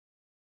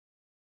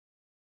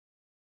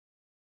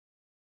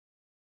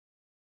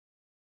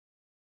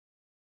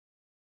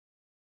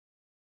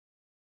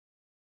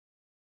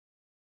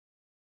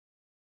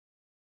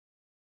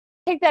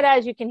take that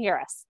as you can hear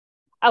us.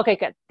 Okay,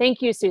 good.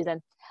 Thank you,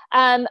 Susan.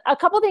 A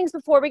couple things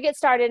before we get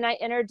started and I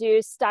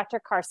introduce Dr.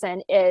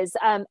 Carson is,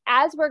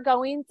 as we're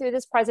going through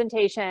this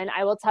presentation,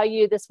 I will tell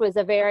you this was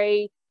a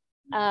very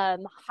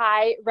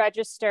high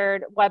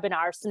registered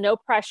webinar, so no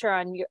pressure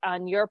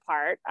on your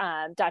part,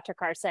 Dr.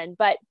 Carson,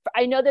 but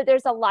I know that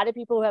there's a lot of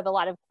people who have a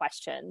lot of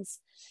questions.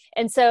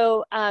 And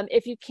so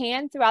if you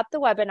can, throughout the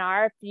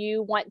webinar, if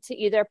you want to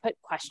either put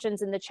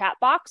questions in the chat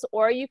box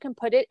or you can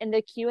put it in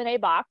the Q&A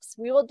box,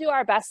 we will do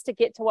our best to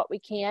get to what we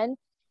can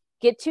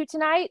get to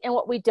tonight, and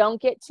what we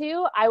don't get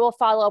to, I will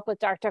follow up with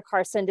Dr.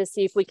 Carson to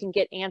see if we can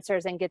get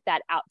answers and get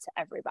that out to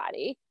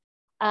everybody.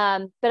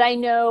 But I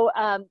know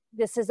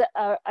this is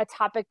a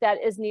topic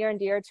that is near and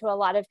dear to a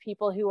lot of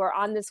people who are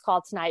on this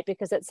call tonight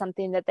because it's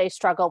something that they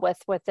struggle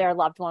with their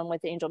loved one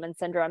with Angelman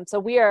syndrome. So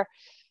we are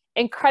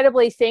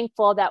incredibly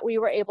thankful that we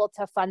were able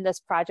to fund this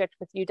project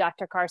with you,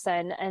 Dr.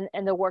 Carson,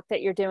 and the work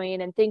that you're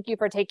doing. And thank you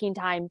for taking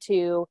time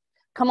to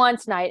come on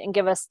tonight and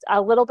give us a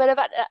little bit of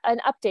an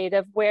update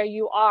of where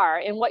you are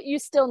and what you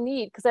still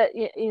need. Because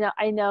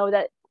I know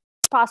that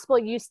it's possible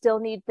you still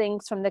need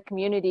things from the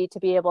community to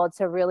be able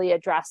to really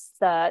address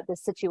the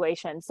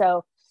situation.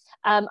 So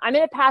I'm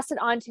going to pass it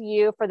on to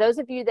you. For those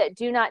of you that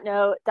do not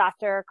know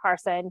Dr.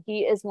 Carson,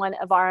 he is one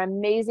of our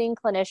amazing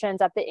clinicians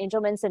at the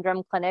Angelman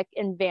Syndrome Clinic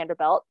in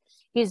Vanderbilt.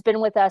 He's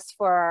been with us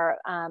for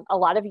a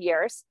lot of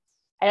years.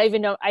 I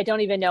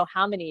don't even know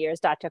how many years,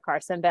 Dr.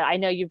 Carson, but I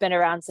know you've been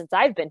around since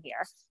I've been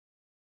here.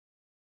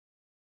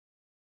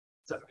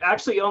 So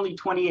actually only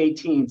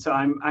 2018, so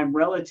I'm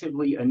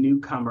relatively a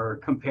newcomer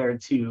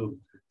compared to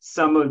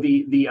some of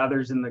the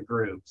others in the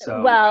group.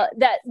 So well,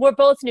 that we're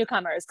both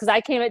newcomers because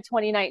I came at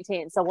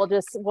 2019, so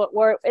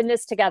we're in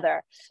this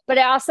together. But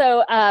I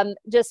also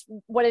just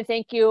want to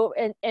thank you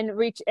and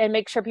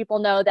make sure people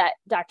know that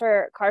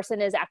Dr.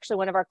 Carson is actually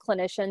one of our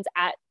clinicians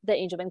at the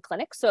Angelman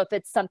Clinic. So if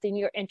it's something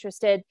you're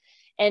interested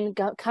in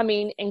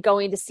coming and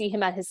going to see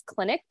him at his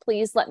clinic,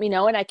 please let me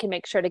know and I can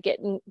make sure to get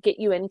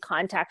you in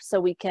contact so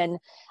we can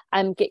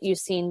get you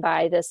seen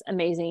by this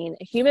amazing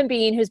human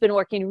being who's been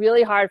working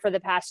really hard for the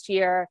past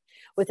year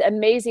with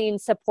amazing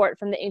support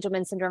from the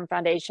Angelman Syndrome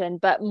Foundation,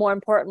 but more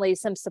importantly,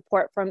 some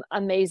support from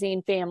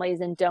amazing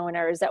families and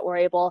donors that were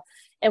able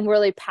and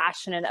really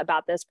passionate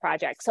about this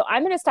project. So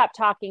I'm going to stop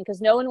talking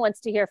because no one wants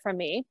to hear from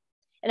me.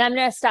 And I'm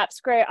going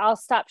to I'll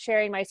stop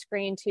sharing my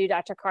screen to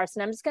Dr.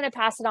 Carson. I'm just going to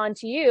pass it on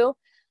to you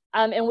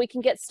and we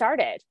can get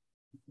started.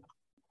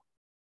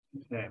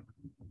 Okay.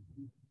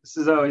 This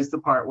is always the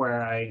part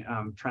where I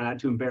try not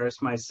to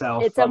embarrass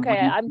myself. It's okay.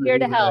 I'm here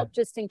to help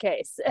just in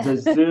case. The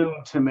Zoom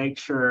to make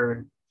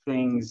sure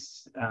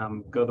things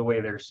go the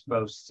way they're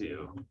supposed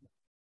to.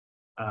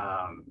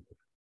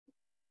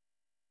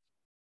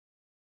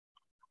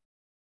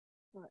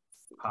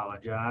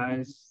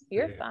 Apologize.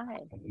 You're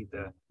fine. I need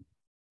the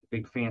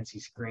big fancy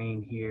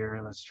screen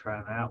here. Let's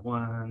try that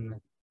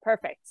one.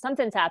 Perfect.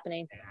 Something's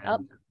happening. And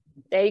oh,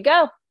 there you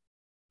go.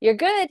 You're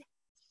good.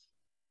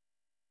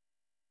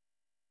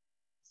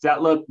 Does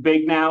that look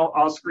big now?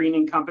 All screen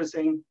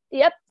encompassing?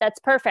 Yep, that's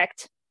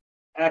perfect.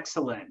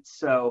 Excellent.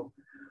 So,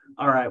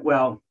 all right.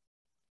 Well,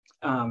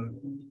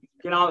 you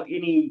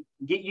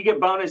get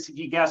bonus if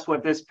you guess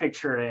what this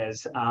picture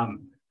is. I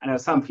know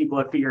some people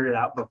have figured it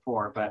out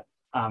before, but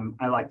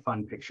I like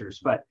fun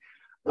pictures. But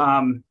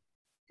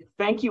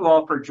thank you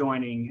all for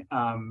joining.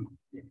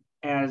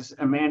 As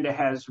Amanda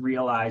has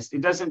realized,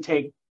 it doesn't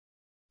take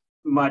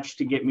much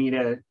to get me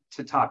to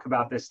talk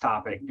about this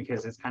topic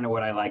because it's kind of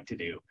what I like to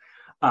do.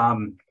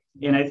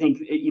 And I think,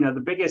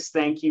 the biggest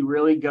thank you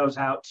really goes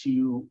out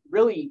to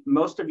really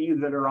most of you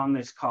that are on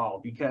this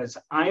call, because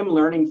I am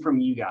learning from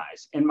you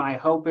guys. And my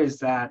hope is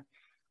that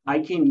I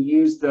can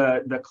use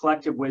the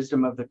collective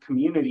wisdom of the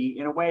community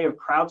in a way of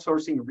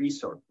crowdsourcing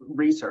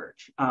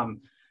research.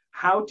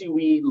 How do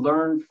we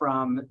learn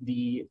from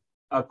the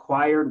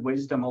acquired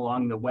wisdom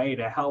along the way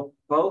to help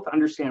both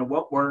understand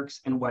what works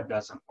and what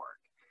doesn't work?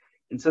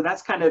 And so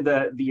that's kind of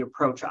the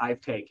approach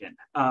I've taken.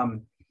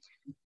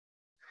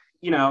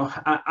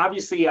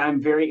 Obviously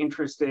I'm very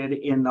interested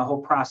in the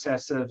whole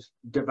process of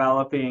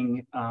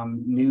developing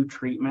new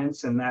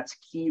treatments, and that's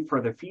key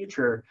for the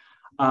future.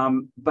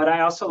 But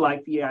I also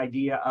like the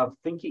idea of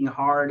thinking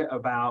hard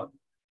about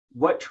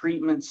what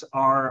treatments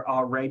are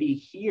already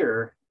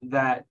here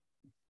that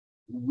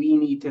we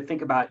need to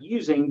think about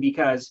using,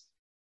 because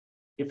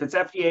if it's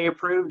FDA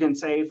approved and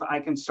safe, I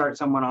can start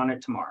someone on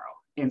it tomorrow.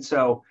 And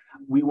so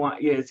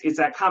it's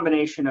that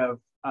combination of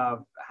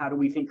how do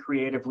we think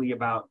creatively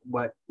about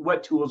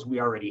what tools we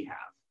already have.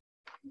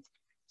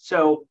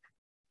 So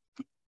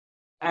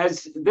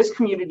as this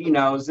community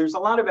knows, there's a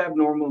lot of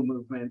abnormal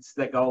movements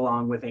that go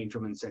along with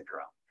Angelman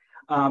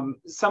syndrome.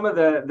 Some of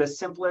the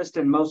simplest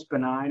and most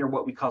benign are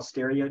what we call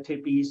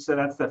stereotypies. So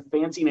that's the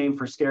fancy name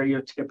for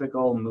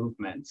stereotypical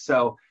movements.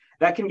 So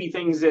that can be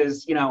things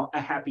as,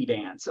 a happy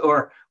dance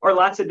or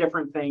lots of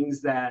different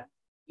things that,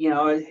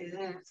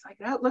 it's like,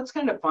 that looks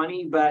kind of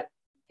funny, but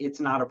it's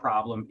not a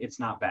problem. It's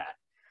not bad.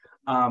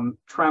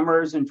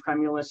 Tremors and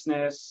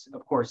tremulousness,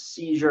 of course,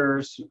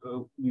 seizures,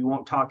 we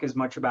won't talk as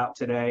much about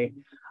today.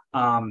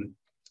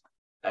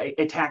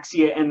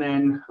 ataxia, and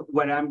then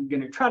what I'm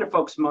going to try to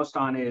focus most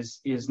on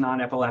is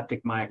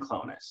non-epileptic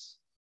myoclonus.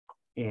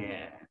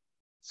 And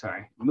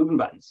sorry, moving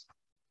buttons.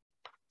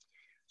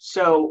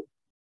 So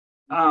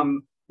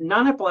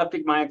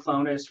non-epileptic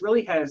myoclonus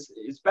really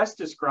is best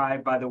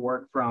described by the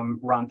work from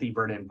Ron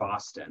Thiebert in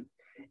Boston.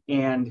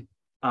 And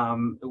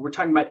we're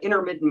talking about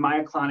intermittent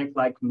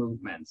myoclonic-like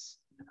movements.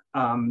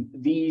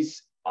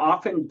 These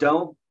often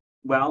don't,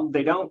 well,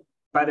 they don't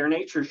by their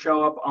nature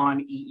show up on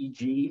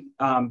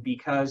EEG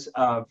because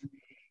of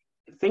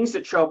things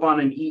that show up on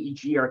an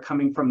EEG are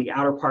coming from the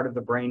outer part of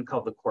the brain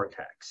called the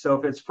cortex. So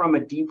if it's from a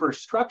deeper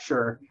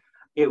structure,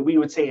 we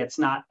would say it's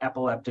not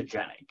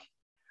epileptogenic.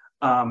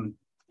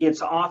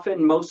 It's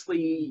often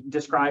mostly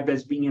described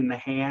as being in the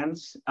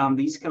hands.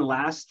 These can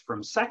last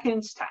from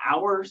seconds to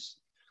hours.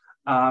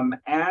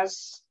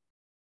 As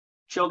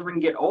children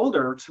get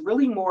older, it's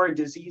really more a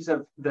disease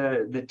of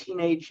the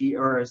teenage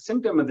or a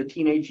symptom of the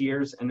teenage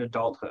years and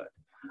adulthood,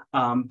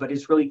 but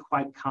it's really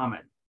quite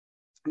common.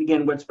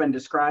 Again, what's been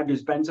described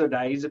as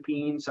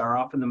benzodiazepines are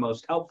often the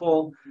most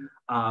helpful.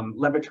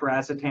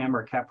 Levetiracetam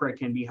or Keppra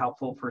can be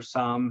helpful for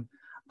some.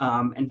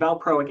 And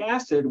valproic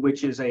acid,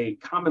 which is a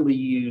commonly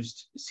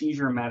used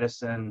seizure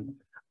medicine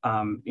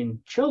in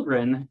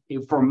children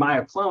for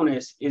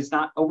myoclonus, is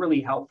not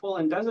overly helpful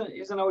and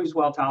isn't always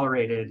well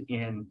tolerated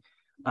in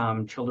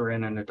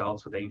children and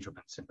adults with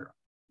Angelman syndrome.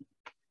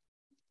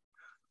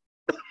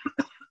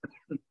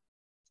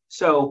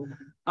 So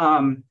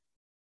I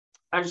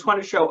just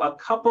want to show a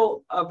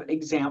couple of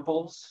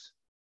examples.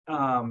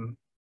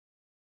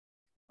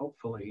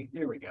 Hopefully,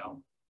 there we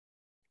go.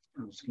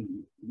 I'm just going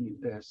to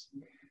mute this.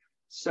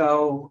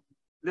 So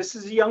this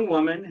is a young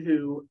woman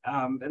who,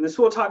 and this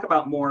we'll talk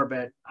about more,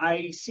 but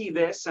I see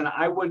this and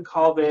I would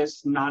call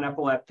this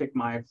non-epileptic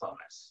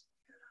myoclonus.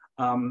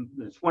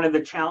 It's one of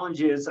the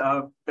challenges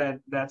of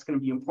that's going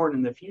to be important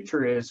in the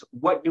future is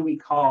what do we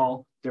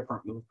call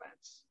different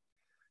movements?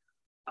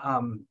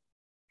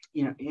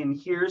 You know, and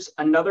here's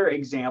another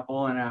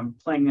example, and I'm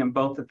playing them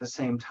both at the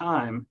same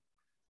time.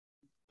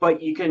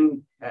 But you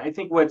can, I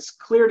think what's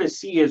clear to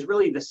see is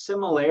really the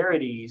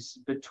similarities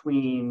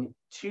between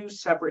two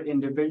separate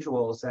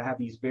individuals that have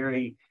these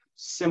very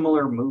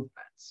similar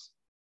movements.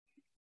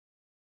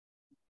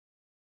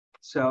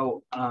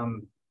 So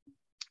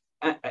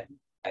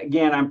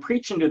again, I'm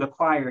preaching to the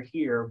choir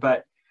here,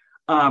 but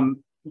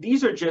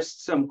these are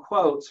just some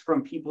quotes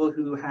from people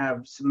who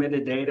have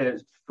submitted data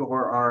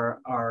for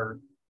our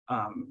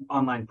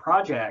online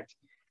project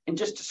and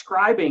just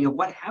describing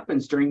what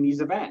happens during these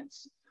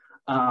events.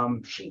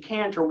 She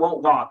can't or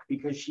won't walk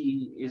because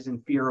she is in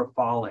fear of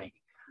falling,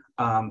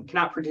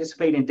 cannot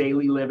participate in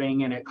daily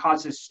living, and it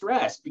causes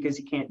stress because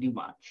he can't do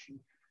much.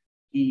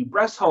 He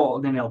breaths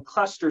hold and he'll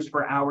clusters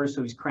for hours,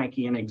 so he's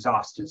cranky and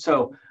exhausted.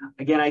 So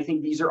again, I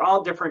think these are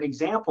all different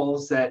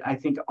examples that I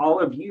think all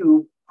of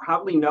you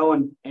probably know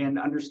and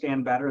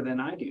understand better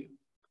than I do.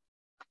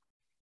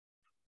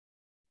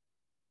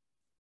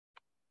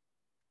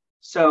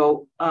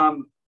 So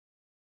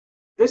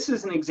this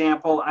is an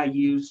example I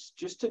use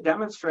just to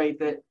demonstrate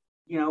that,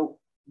 you know,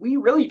 we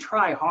really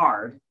try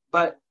hard,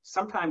 but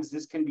sometimes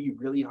this can be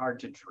really hard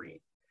to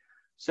treat.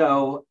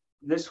 So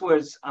this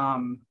was,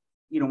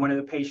 you know, one of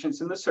the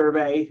patients in the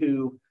survey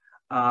who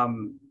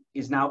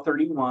is now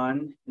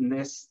 31.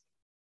 And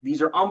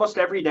these are almost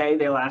every day.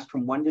 They last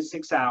from 1 to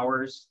 6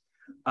 hours.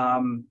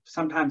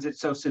 Sometimes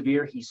it's so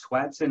severe he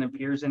sweats and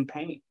appears in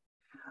pain.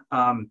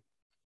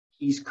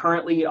 He's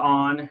currently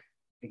on,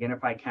 again,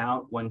 if I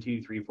count, 1,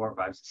 2, 3, 4,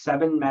 5,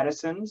 7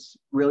 medicines,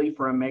 really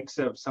for a mix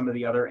of some of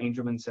the other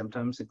Angelman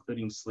symptoms,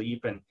 including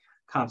sleep and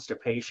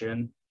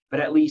constipation, but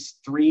at least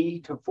 3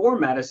 to 4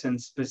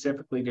 medicines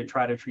specifically to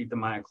try to treat the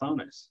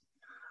myoclonus.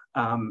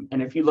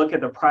 And if you look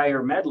at the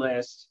prior med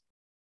list,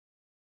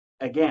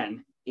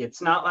 again,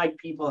 it's not like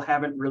people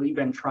haven't really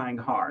been trying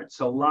hard.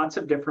 So lots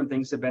of different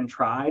things have been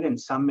tried, and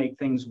some make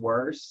things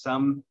worse,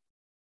 some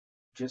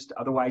just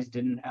otherwise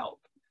didn't help.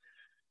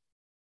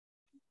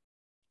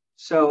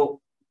 So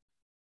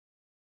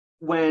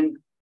when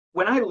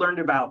I learned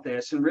about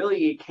this, and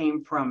really it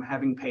came from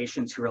having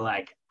patients who were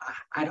like,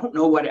 I don't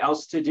know what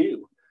else to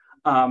do.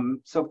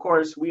 So of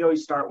course, we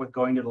always start with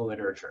going to the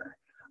literature.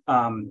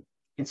 And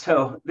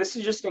so this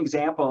is just an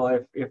example.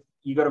 If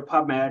you go to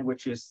PubMed,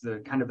 which is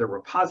the kind of the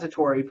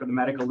repository for the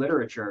medical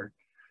literature,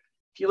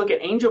 if you look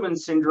at Angelman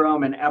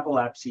syndrome and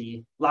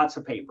epilepsy, lots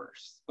of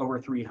papers,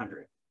 over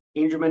 300.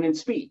 Angelman and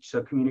speech,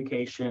 so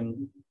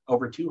communication,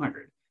 over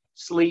 200.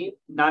 Sleep,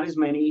 not as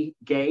many.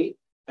 Gait,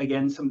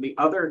 again, some of the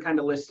other kind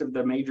of list of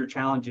the major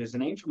challenges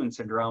in Angelman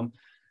syndrome.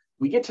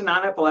 We get to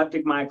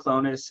non-epileptic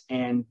myoclonus,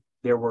 and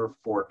there were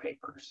 4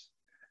 papers.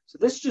 So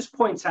this just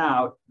points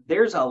out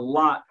there's a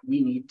lot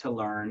we need to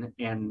learn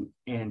and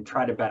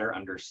try to better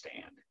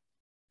understand.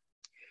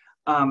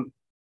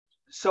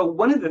 So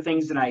one of the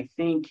things that I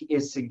think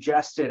is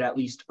suggested, at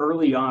least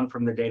early on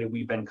from the data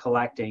we've been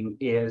collecting,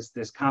 is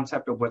this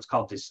concept of what's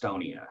called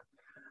dystonia.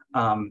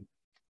 And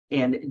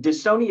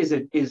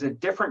dystonia is a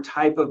different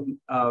type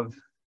of,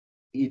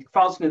 it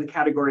falls into the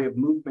category of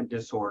movement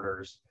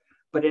disorders,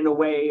 but in a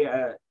way,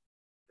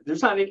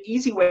 there's not an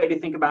easy way to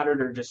think about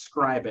it or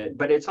describe it,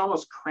 but it's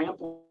almost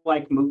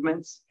cramp-like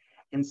movements.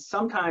 And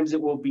sometimes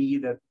it will be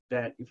that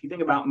if you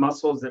think about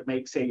muscles that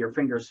make, say, your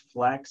fingers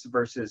flex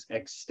versus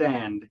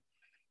extend,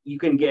 you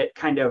can get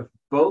kind of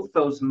both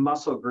those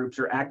muscle groups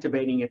are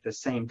activating at the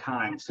same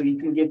time. So you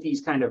can get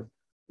these kind of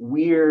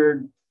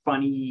weird,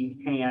 funny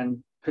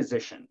hand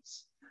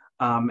positions.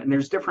 And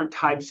there's different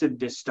types of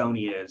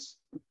dystonias.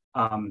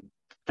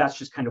 That's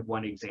just kind of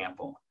one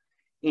example.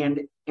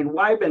 And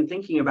why I've been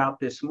thinking about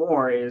this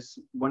more is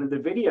one of the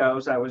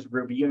videos I was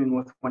reviewing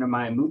with one of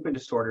my movement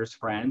disorders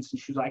friends,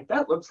 and she's like,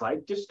 that looks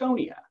like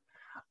dystonia.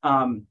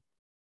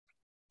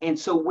 And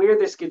so where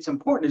this gets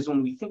important is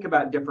when we think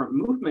about different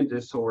movement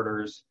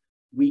disorders,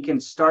 we can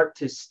start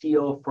to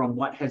steal from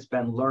what has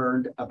been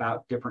learned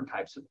about different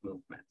types of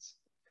movements.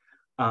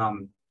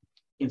 And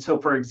so,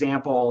 for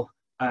example,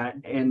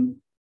 and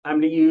I'm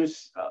going to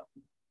use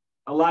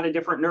a lot of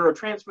different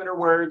neurotransmitter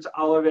words,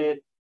 all of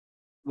it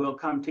will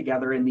come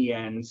together in the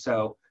end.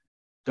 So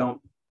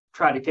don't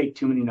try to take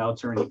too many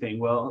notes or anything.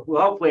 Well,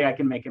 hopefully I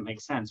can make it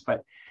make sense.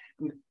 But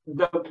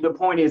the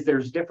point is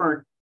there's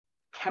different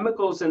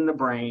chemicals in the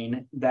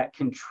brain that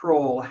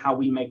control how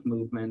we make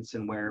movements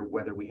and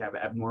whether we have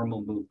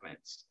abnormal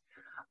movements.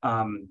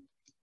 And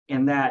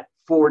that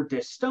for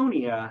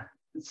dystonia,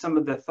 some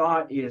of the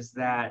thought is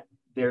that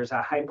there's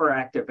a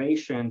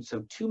hyperactivation,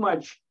 so too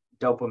much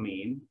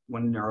dopamine,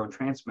 one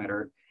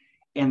neurotransmitter,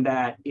 and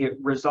that it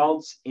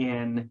results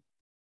in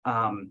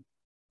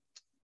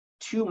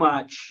too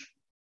much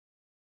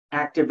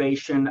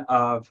activation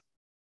of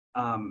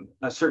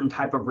a certain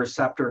type of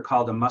receptor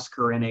called a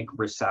muscarinic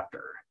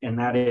receptor. And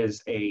that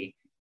is a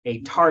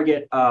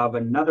target of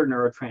another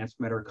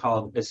neurotransmitter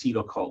called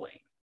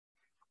acetylcholine.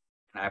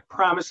 And I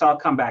promise I'll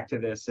come back to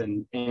this,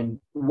 and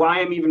why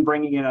I'm even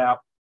bringing it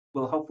up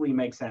will hopefully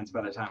make sense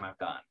by the time I'm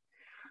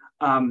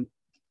done.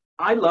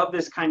 I love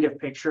this kind of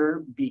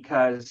picture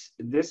because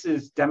this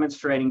is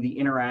demonstrating the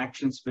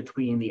interactions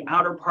between the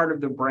outer part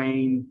of the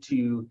brain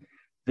to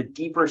the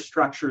deeper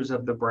structures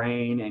of the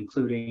brain,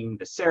 including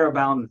the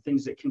cerebellum, the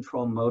things that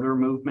control motor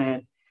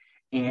movement.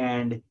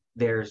 And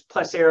there's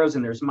plus arrows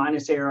and there's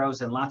minus arrows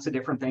and lots of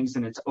different things,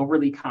 and it's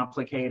overly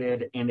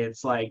complicated, and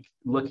it's like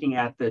looking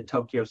at the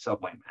Tokyo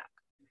subway map.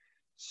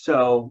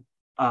 So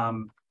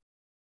I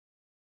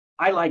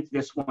like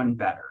this one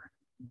better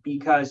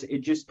because it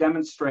just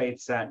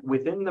demonstrates that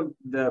within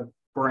the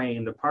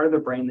brain, the part of the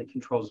brain that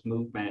controls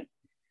movement,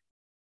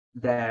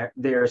 that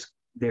there's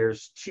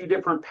two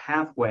different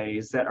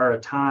pathways that are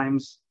at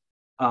times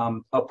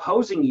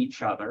opposing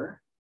each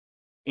other.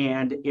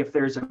 And if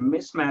there's a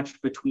mismatch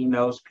between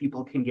those,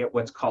 people can get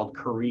what's called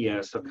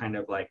chorea, so kind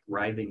of like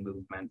writhing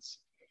movements.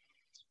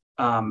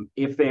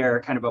 If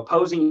they're kind of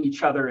opposing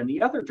each other in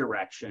the other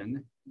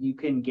direction, you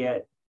can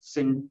get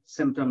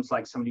symptoms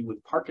like somebody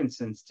with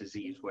Parkinson's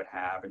disease would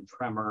have, and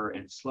tremor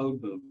and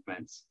slowed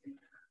movements.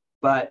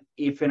 But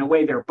if in a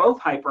way they're both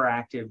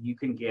hyperactive, you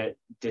can get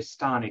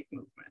dystonic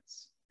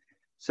movements.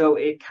 So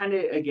it kind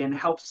of, again,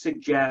 helps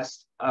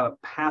suggest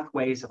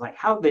pathways of like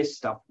how this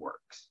stuff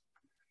works.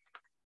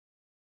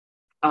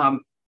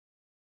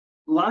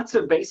 Lots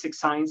of basic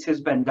science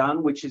has been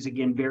done, which is,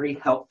 again, very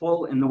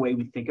helpful in the way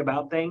we think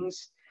about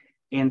things.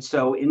 And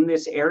so in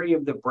this area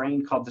of the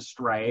brain called the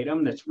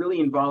striatum, that's really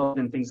involved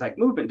in things like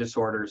movement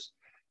disorders,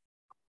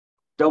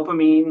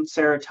 dopamine,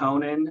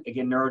 serotonin,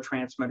 again,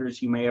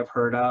 neurotransmitters you may have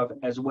heard of,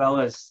 as well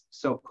as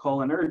so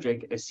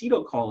cholinergic,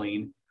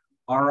 acetylcholine,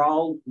 are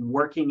all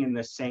working in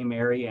the same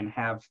area and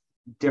have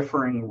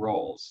differing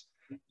roles.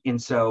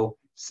 And so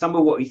some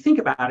of what we think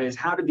about is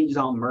how do these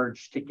all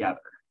merge together?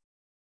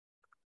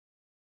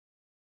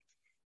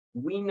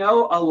 We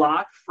know a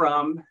lot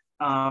from,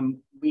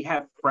 we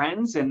have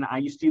friends, and I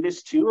used to do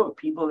this too, of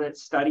people that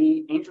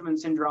study Angelman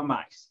syndrome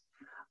mice.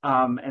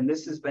 And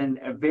this has been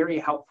a very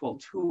helpful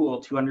tool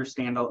to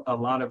understand a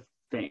lot of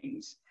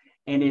things.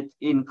 And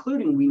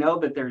including, we know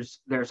that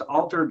there's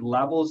altered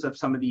levels of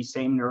some of these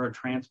same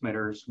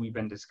neurotransmitters we've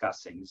been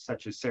discussing,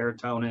 such as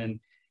serotonin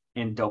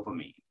and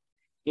dopamine,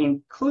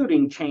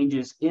 including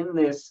changes in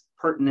this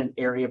pertinent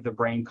area of the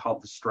brain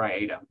called the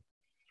striatum.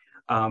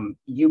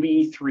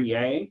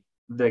 UBE3A,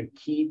 the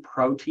key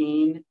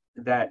protein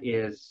that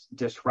is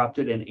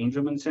disrupted in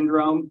Angelman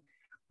syndrome,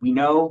 we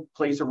know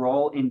plays a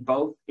role in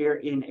both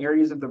in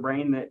areas of the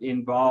brain that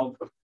involve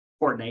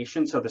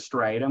coordination, so the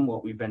striatum,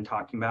 what we've been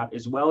talking about,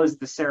 as well as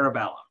the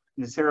cerebellum.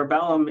 And the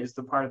cerebellum is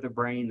the part of the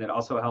brain that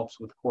also helps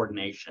with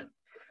coordination.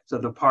 So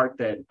the part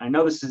that, I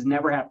know this has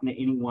never happened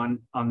to anyone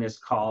on this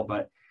call,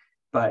 but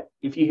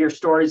if you hear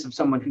stories of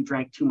someone who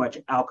drank too much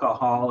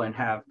alcohol and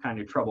have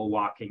kind of trouble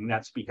walking,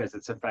 that's because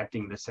it's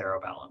affecting the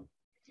cerebellum.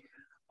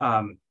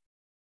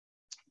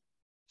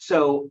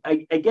 So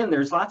again,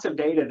 there's lots of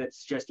data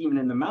that's just, even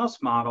in the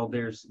mouse model,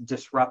 there's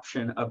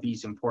disruption of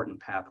these important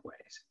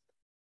pathways.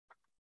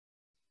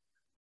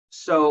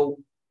 So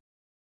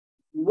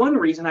one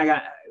reason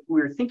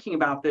we were thinking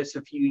about this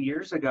a few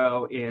years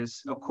ago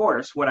is, of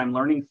course, what I'm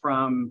learning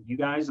from you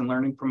guys and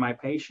learning from my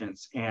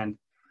patients. And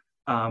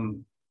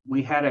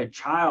we had a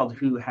child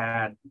who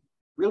had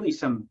really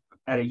some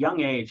at a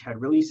young age had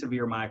really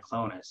severe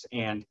myoclonus,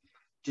 and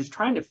just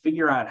trying to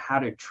figure out how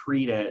to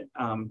treat it,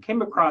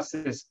 came across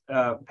this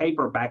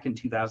paper back in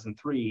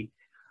 2003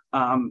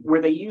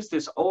 where they used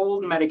this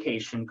old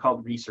medication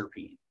called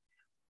reserpine.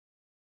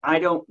 I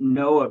don't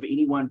know of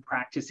anyone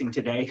practicing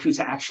today who's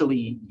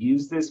actually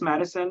used this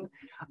medicine,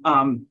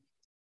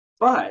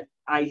 but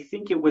I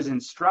think it was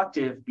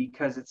instructive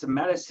because it's a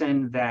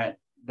medicine that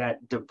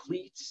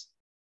depletes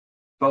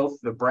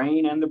both the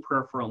brain and the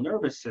peripheral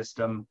nervous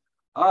system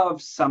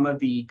of some of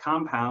the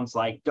compounds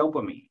like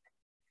dopamine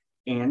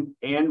and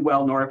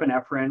well,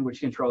 norepinephrine,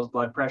 which controls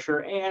blood pressure,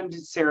 and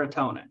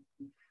serotonin.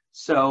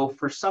 So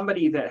for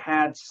somebody that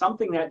had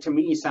something that to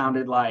me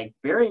sounded like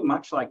very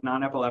much like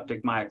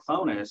non-epileptic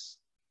myoclonus,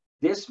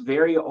 this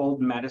very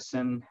old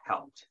medicine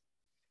helped.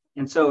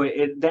 And so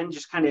it then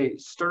just kind of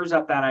stirs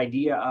up that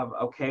idea of,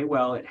 okay,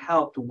 well, it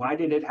helped. Why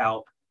did it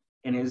help?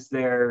 And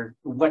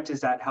what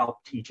does that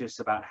help teach us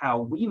about how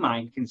we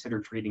might consider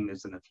treating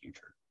this in the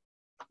future?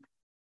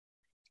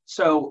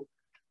 So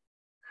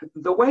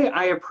the way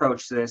I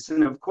approach this,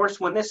 and of course,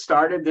 when this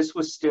started, this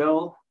was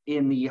still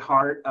in the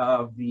heart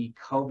of the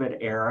COVID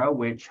era,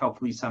 which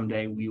hopefully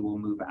someday we will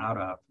move out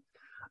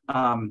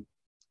of.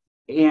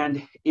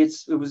 And it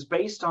was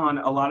based on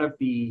a lot of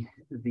the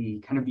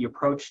kind of the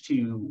approach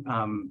to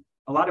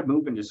a lot of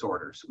movement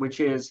disorders, which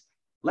is,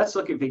 let's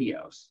look at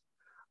videos.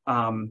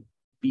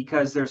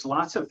 Because there's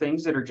lots of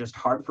things that are just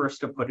hard for us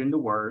to put into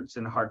words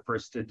and hard for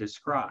us to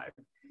describe.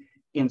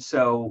 And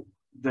so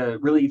the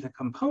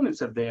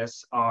components of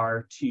this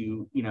are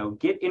to,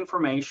 get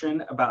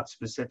information about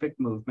specific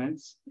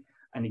movements.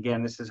 And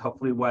again, this is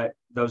hopefully what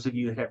those of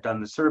you that have done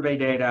the survey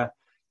data,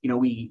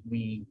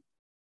 we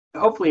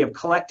hopefully have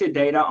collected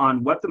data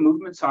on what the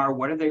movements are,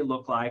 what do they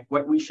look like,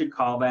 what we should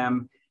call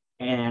them,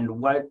 and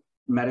what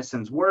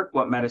medicines work,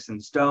 what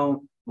medicines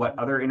don't, what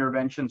other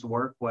interventions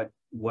work, what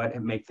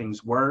make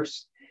things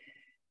worse.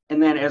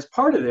 And then as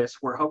part of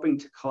this, we're hoping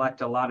to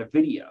collect a lot of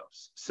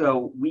videos.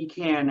 So we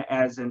can,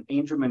 as an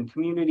Angelman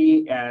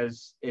community,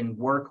 and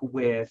work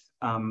with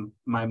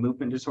my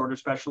movement disorder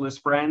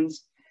specialist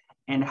friends,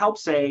 and help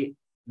say,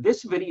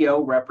 this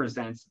video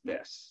represents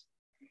this.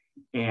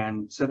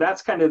 And so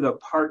that's kind of the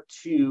part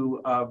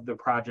 2 of the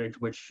project,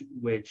 which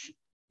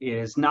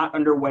is not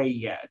underway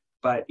yet,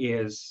 but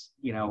is,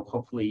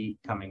 hopefully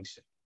coming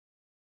soon.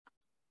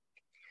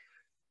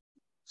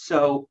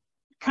 So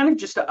kind of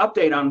just to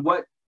update on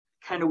what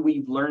kind of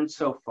we've learned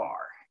so far.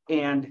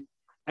 And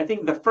I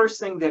think the first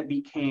thing that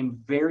became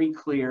very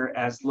clear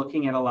as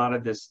looking at a lot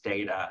of this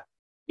data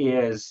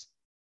is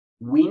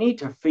we need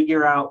to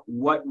figure out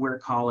what we're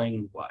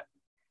calling what.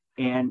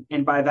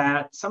 And by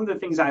that, some of the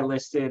things I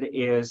listed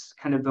is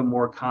kind of the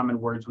more common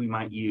words we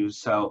might use.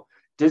 So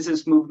does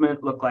this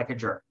movement look like a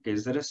jerk?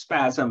 Is it a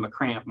spasm, a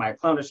cramp,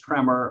 myoclonus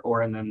tremor,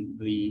 or and then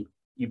the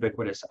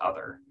ubiquitous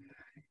other?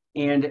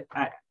 And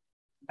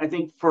I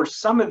think for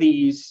some of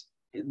these,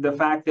 the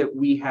fact that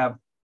we have,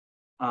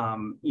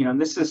 and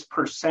this is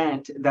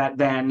percent that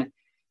then,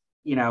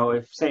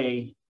 if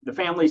say the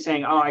family's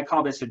saying, oh, I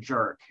call this a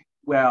jerk.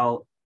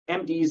 Well,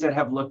 MDs that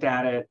have looked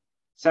at it,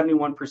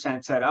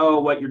 71% said, oh,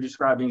 what you're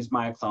describing is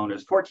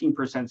myoclonus.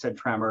 14% said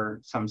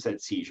tremor, some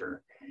said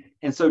seizure.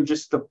 And so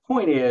just the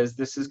point is,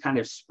 this is kind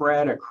of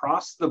spread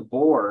across the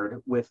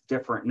board with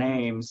different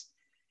names.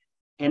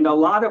 And a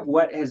lot of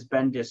what has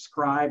been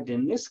described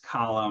in this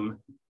column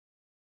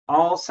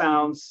all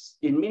sounds,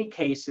 in many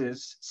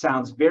cases,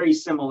 sounds very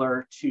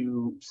similar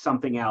to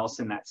something else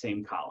in that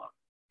same column.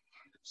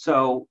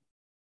 So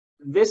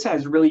this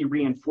has really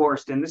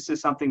reinforced, and this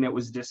is something that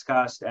was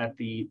discussed at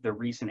the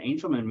recent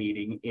Angelman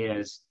meeting,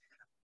 is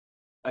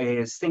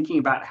thinking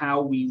about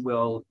how we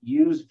will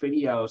use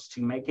videos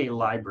to make a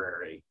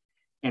library.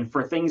 And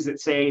for things that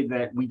say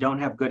that we don't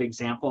have good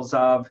examples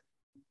of,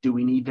 do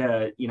we need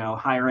to,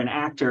 hire an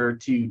actor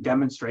to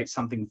demonstrate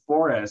something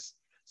for us?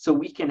 So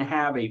we can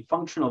have a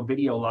functional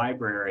video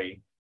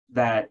library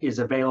that is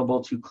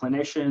available to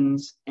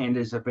clinicians and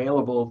is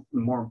available,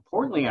 more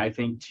importantly, I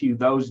think, to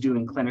those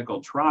doing clinical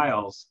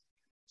trials,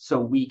 so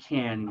we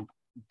can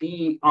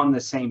be on the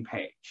same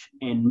page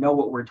and know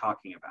what we're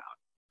talking about.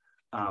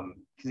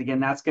 Because again,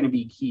 that's going to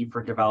be key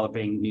for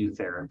developing new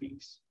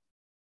therapies.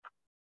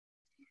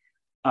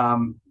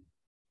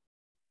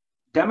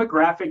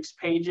 Demographics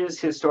pages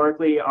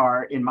historically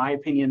are, in my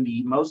opinion,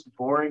 the most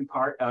boring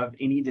part of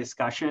any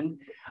discussion.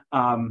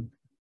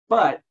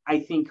 But I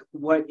think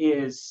what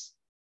is,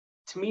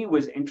 to me,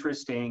 was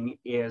interesting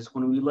is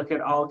when we look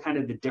at all kind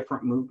of the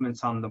different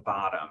movements on the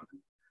bottom,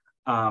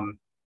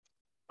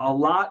 a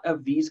lot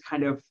of these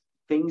kind of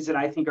things that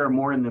I think are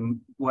more in the,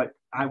 what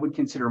I would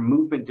consider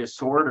movement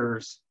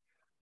disorders,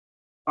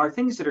 are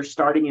things that are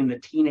starting in the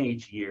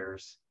teenage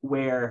years,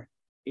 where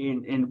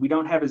and we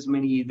don't have as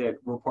many that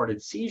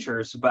reported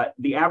seizures, but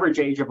the average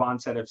age of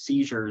onset of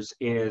seizures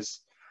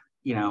is,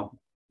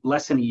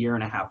 less than a year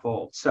and a half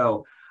old.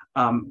 So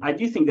I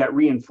do think that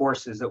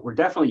reinforces that we're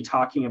definitely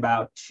talking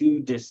about 2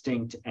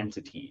 distinct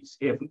entities,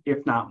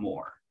 if not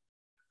more.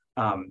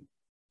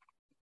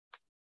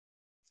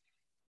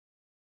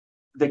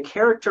 The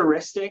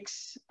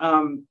characteristics,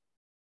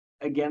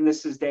 again,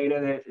 this is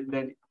data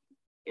that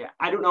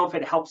I don't know if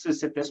it helps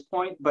us at this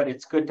point, but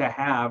it's good to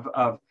have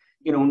of,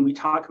 when we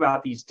talk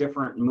about these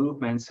different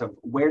movements of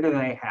where do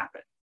they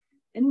happen?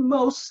 And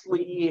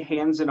mostly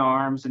hands and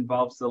arms,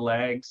 involves the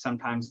legs,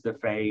 sometimes the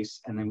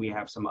face, and then we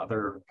have some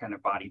other kind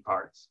of body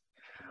parts.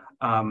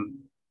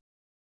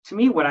 To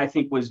me, what I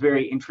think was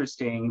very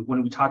interesting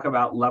when we talk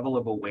about level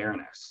of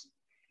awareness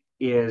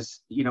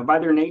is, by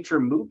their nature,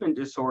 movement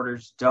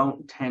disorders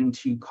don't tend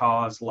to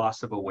cause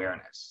loss of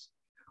awareness,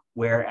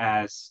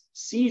 whereas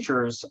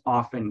seizures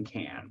often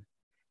can.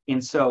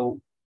 And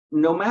so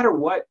no matter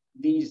what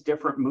these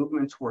different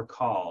movements were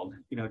called,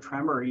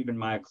 tremor or even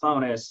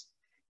myoclonus,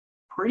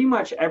 pretty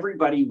much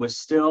everybody was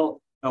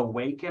still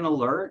awake and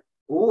alert,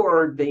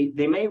 or they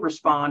may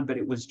respond, but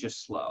it was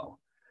just slow.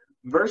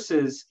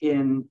 Versus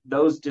in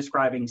those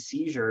describing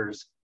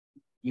seizures,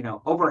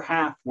 over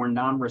half were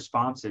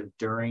non-responsive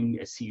during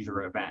a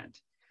seizure event.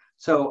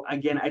 So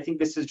again, I think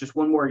this is just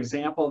one more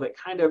example that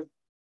kind of,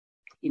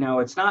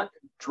 it's not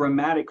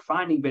dramatic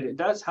finding, but it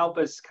does help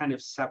us kind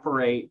of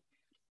separate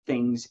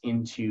things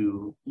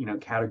into,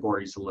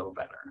 categories a little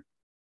better.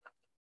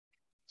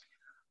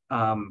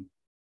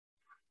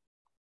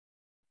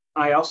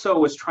 I also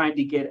was trying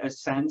to get a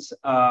sense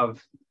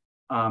of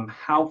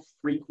how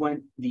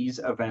frequent these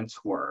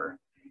events were.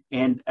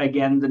 And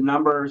again, the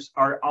numbers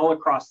are all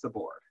across the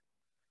board,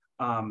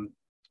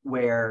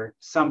 where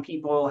some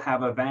people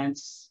have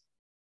events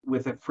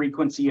with a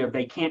frequency of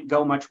they can't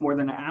go much more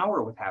than an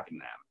hour with having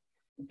them.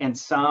 And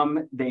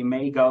some, they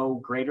may go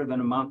greater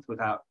than a month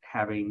without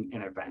having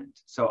an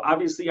event. So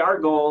obviously our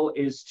goal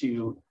is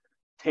to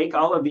take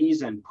all of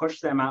these and push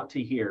them out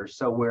to here.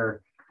 So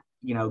where,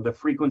 the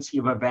frequency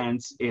of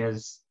events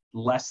is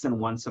less than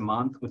once a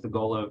month with the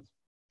goal of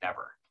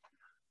never.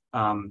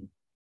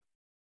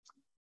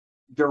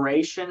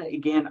 Duration,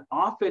 again,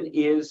 often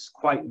is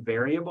quite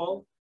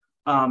variable.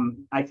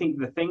 I think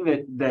the thing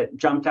that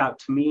jumped out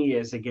to me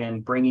is,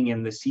 again, bringing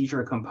in the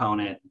seizure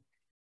component.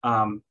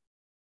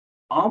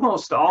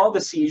 Almost all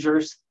the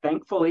seizures,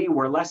 thankfully,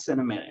 were less than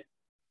a minute,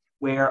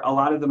 where a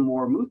lot of the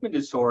more movement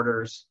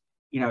disorders,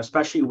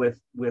 especially with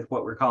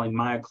what we're calling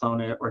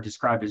myoclonus or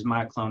described as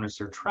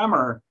myoclonus or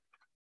tremor,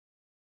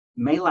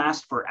 may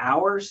last for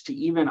hours to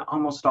even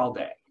almost all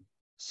day.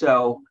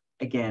 So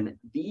again,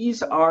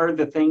 these are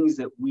the things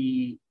that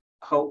we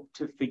hope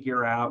to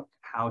figure out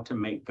how to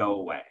make go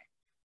away.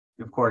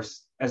 Of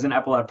course, as an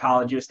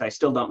epileptologist, I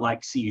still don't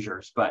like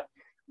seizures, but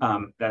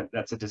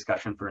that's a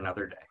discussion for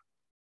another day.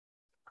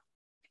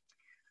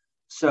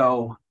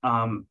 So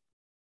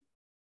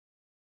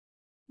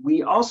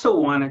we also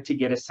wanted to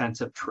get a sense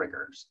of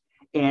triggers.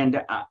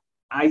 And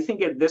I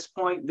think at this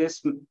point,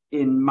 this,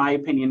 in my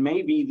opinion,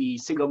 may be the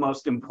single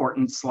most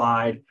important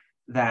slide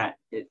that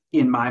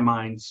in my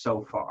mind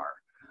so far.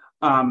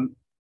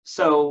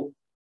 So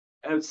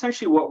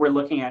essentially what we're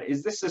looking at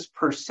is this is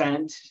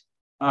percent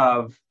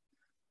of,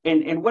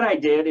 and what I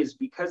did is,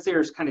 because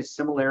there's kind of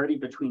similarity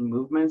between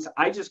movements,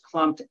 I just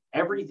clumped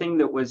everything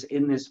that was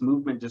in this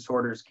movement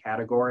disorders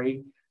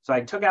category. So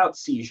I took out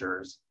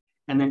seizures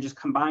and then just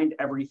combined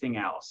everything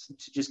else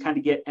to just kind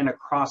of get an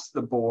across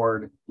the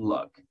board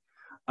look.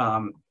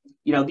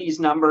 These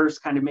numbers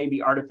kind of may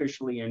be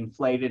artificially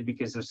inflated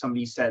because if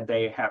somebody said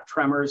they have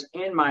tremors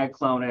and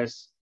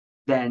myoclonus,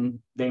 then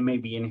they may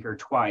be in here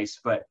twice,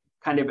 but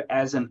kind of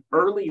as an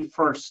early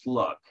first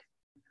look,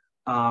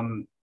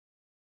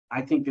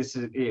 I think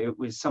it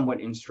was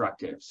somewhat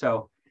instructive.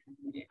 So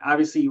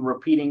obviously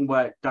repeating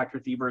what Dr.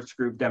 Thiebert's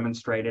group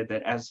demonstrated,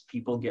 that as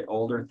people get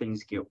older,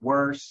 things get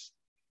worse.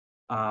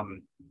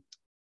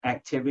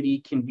 Activity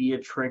can be a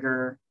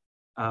trigger.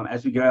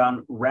 As we go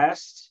on,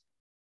 rest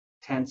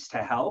tends to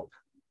help.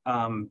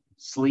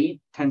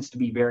 Sleep tends to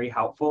be very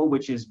helpful,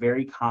 which is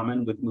very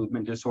common with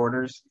movement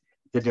disorders.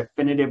 The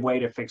definitive way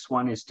to fix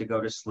one is to go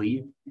to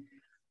sleep.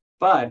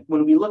 But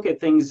when we look at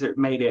things that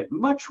made it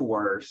much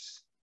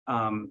worse,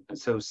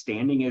 so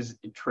standing is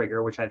a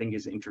trigger, which I think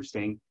is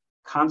interesting.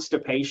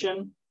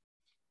 Constipation,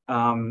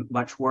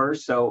 much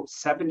worse. So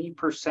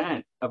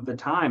 70% of the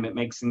time it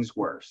makes things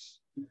worse.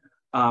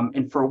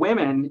 And for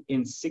women,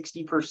 in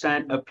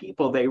 60% of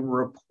people, they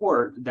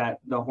report that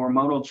the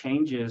hormonal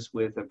changes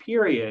with a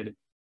period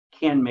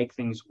can make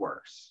things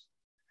worse.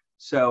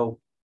 So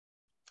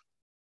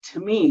to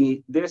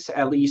me, this,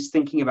 at least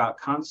thinking about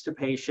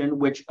constipation,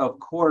 which of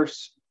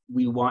course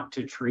we want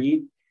to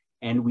treat,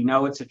 and we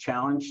know it's a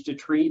challenge to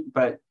treat,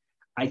 but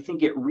I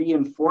think it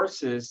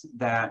reinforces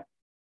that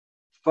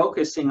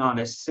focusing on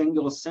a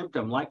single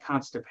symptom like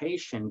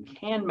constipation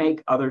can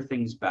make other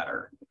things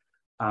better.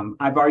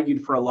 I've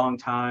argued for a long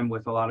time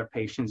with a lot of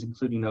patients,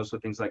 including those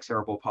with things like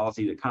cerebral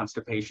palsy, that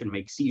constipation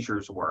makes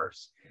seizures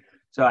worse.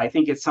 So I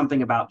think it's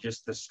something about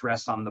just the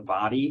stress on the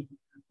body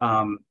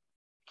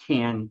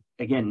can,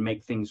 again,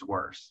 make things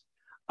worse.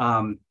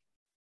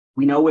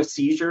 We know with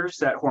seizures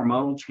that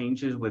hormonal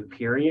changes with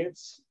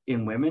periods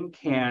in women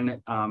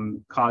can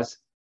cause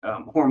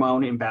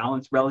hormone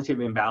imbalance, relative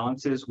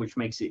imbalances, which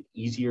makes it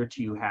easier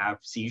to have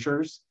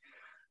seizures.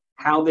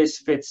 How this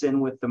fits in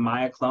with the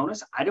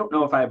myoclonus, I don't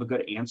know if I have a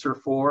good answer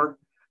for.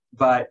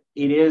 but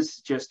it is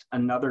just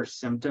another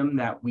symptom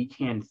that we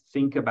can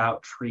think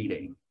about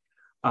treating.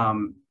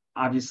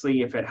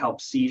 Obviously, if it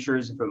helps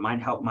seizures, if it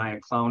might help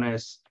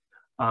myoclonus,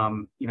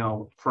 you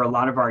know, for a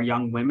lot of our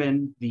young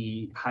women,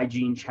 the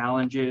hygiene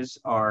challenges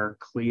are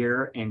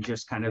clear, and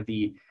just kind of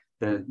the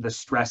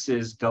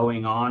stresses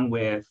going on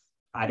with,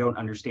 I don't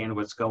understand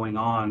what's going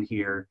on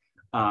here,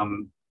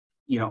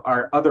 you know,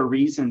 are other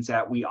reasons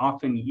that we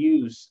often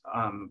use,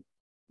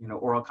 you know,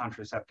 oral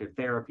contraceptive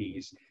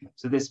therapies.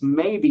 So this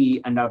may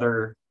be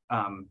another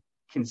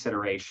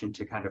consideration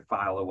to kind of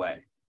file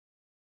away.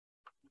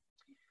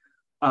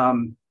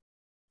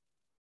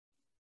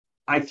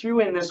 I threw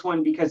in this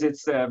one because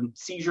it's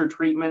seizure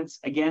treatments.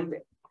 Again,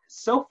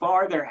 so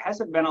far there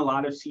hasn't been a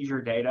lot of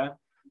seizure data,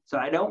 so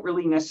I don't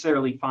really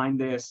necessarily find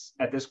this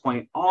at this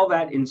point all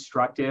that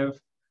instructive.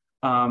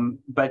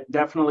 But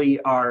definitely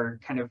our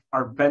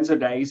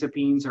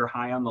benzodiazepines are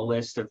high on the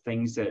list of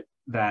things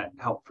that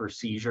help for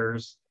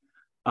seizures.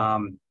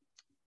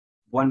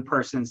 One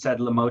person said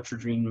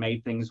lamotrigine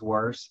made things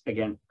worse.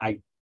 Again, I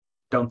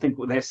don't think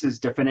this is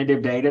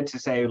definitive data to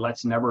say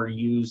let's never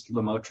use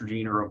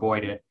lamotrigine or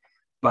avoid it,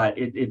 but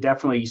it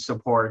definitely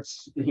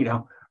supports, you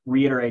know,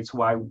 reiterates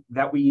why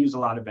that we use a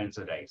lot of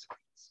benzodiazepines.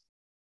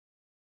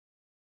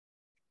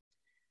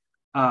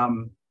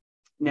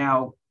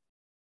 Now,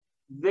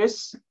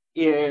 this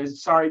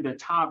is, sorry, the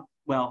top,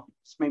 well,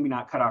 it's maybe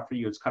not cut off for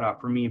you, it's cut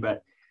off for me,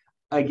 but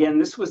again,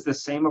 this was the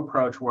same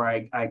approach where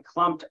I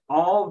clumped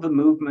all the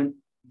movement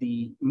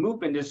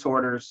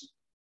disorders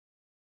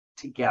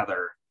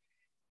together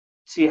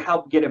to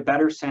help get a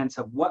better sense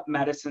of what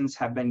medicines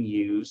have been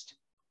used,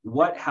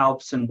 what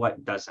helps and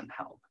what doesn't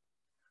help.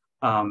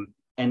 And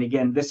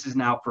again, this is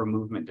now for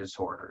movement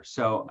disorders.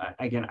 So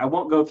again, I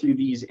won't go through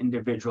these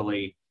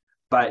individually,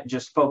 but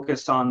just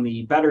focus on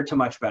the better to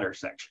much better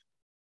section.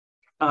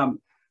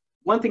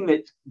 One thing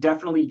that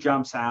definitely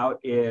jumps out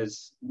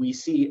is we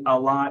see a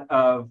lot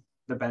of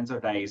the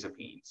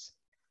benzodiazepines.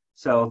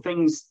 So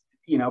things,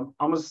 you know,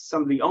 almost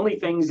some of the only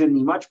things in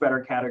the much better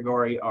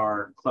category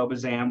are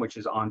clobazam, which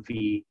is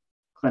Onfi,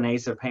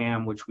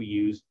 clonazepam, which we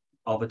use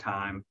all the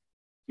time.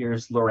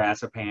 Here's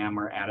lorazepam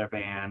or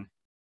Ativan.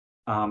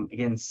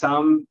 Again,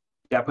 some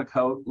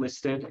Depakote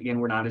listed. Again,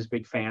 we're not as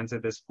big fans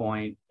at this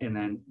point. And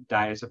then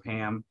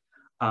diazepam.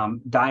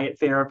 Diet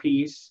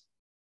therapies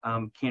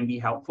can be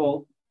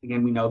helpful.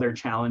 Again, we know they're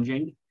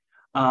challenging.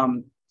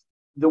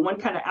 The one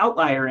kind of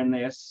outlier in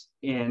this,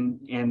 and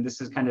this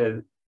is kind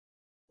of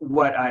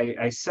what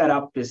I set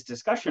up this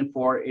discussion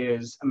for,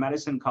 is a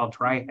medicine called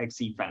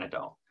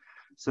trihexyphenidyl.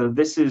 So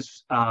this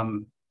is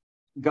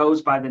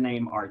goes by the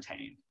name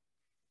Artane.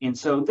 And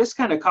so this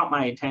kind of caught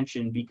my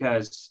attention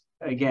because,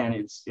 again,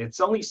 it's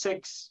only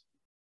 6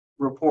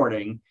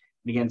 reporting.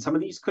 And again, some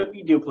of these could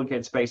be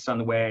duplicates based on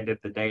the way I did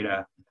the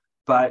data,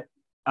 but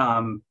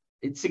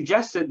it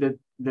suggested that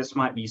this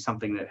might be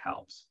something that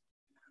helps.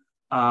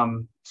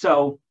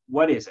 So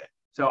what is it?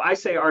 So I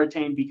say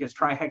Artane because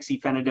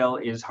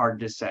trihexyphenidyl is hard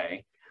to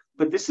say,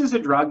 but this is a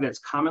drug that's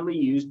commonly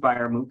used by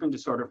our movement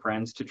disorder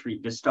friends to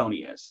treat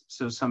dystonias.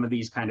 So some of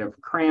these kind of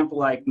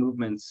cramp-like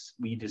movements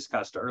we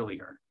discussed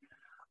earlier.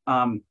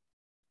 And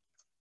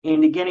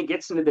again, it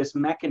gets into this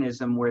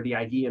mechanism where the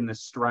idea in the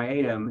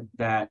striatum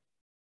that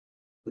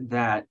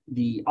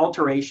the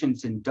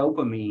alterations in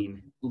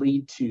dopamine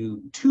lead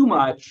to too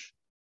much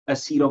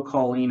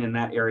acetylcholine in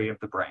that area of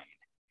the brain.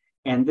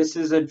 And this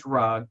is a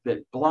drug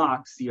that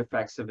blocks the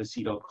effects of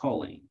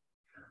acetylcholine.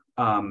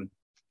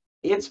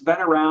 It's been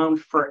around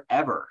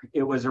forever.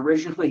 It was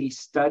originally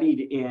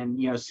studied in,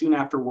 you know, soon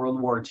after World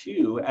War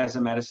II as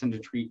a medicine to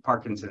treat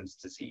Parkinson's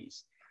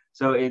disease.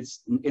 So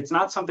it's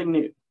not something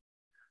new.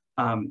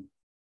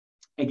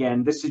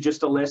 Again, this is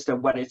just a list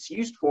of what it's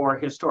used for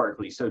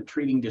historically. So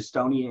treating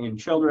dystonia in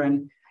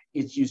children,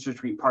 it's used to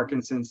treat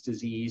Parkinson's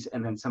disease,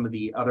 and then some of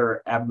the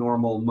other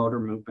abnormal motor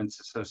movements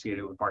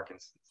associated with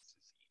Parkinson's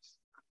disease.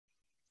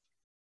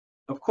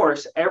 Of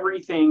course,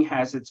 everything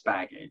has its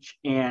baggage.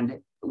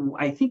 And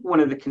I think one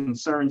of the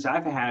concerns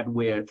I've had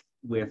with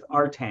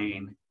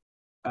Artane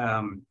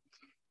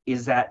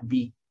is that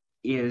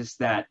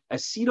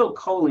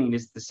acetylcholine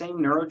is the same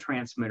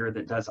neurotransmitter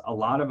that does a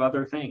lot of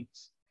other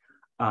things.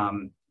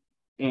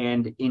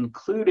 And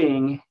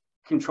including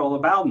control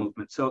of bowel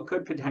movement. So it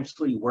could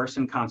potentially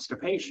worsen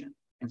constipation.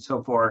 And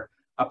so for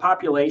a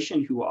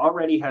population who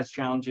already has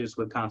challenges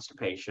with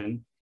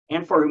constipation,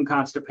 and for whom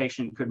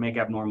constipation could make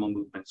abnormal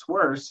movements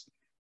worse,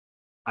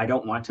 I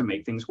don't want to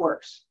make things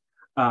worse.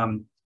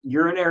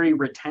 Urinary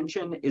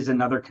retention is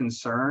another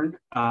concern,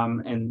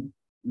 and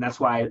that's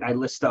why I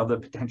list all the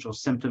potential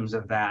symptoms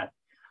of that.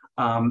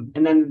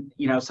 And then,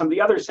 you know, some of the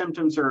other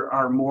symptoms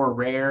are more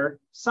rare.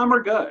 Some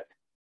are good.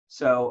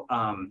 So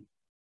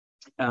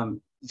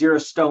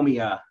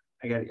xerostomia,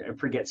 I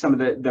forget some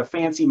of the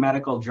fancy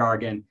medical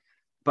jargon,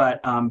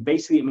 but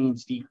basically it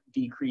means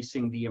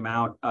decreasing the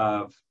amount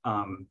of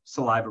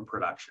saliva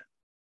production.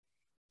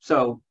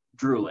 So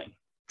drooling.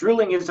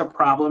 Drooling is a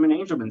problem in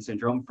Angelman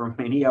syndrome for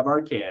many of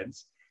our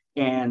kids.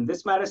 And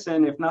this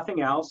medicine, if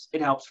nothing else,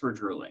 it helps for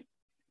drooling.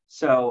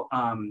 So,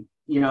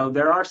 you know,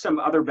 there are some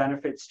other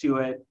benefits to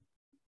it.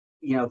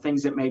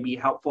 things that may be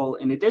helpful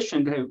in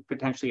addition to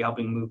potentially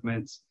helping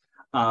movements.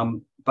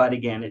 But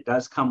again, it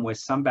does come with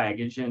some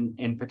baggage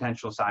and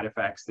potential side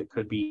effects that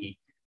could be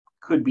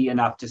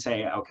enough to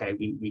say, okay,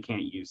 we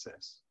can't use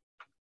this.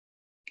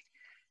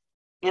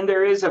 And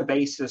there is a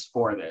basis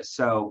for this.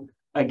 So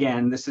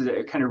again, this is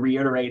kind of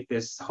reiterate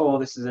this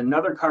is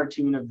another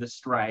cartoon of the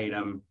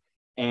striatum,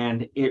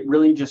 and it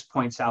really just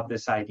points out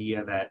this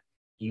idea that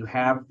you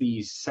have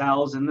these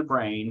cells in the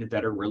brain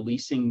that are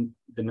releasing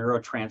the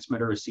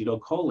neurotransmitter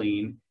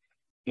acetylcholine,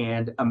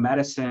 and a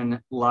medicine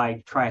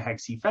like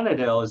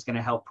trihexyphenidyl is going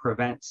to help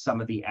prevent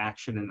some of the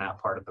action in that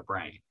part of the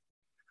brain.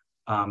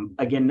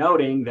 Again,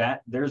 noting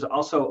that there's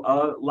also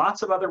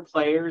lots of other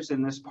players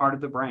in this part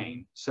of the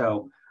brain.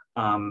 So,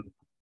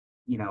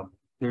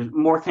 there's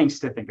more things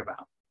to think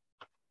about.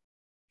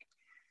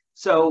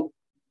 So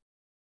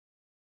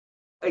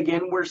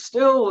again, we're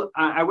still,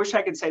 I wish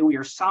I could say we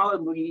are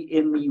solidly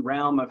in the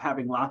realm of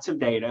having lots of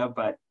data,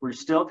 but we're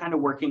still kind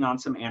of working on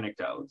some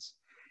anecdotes.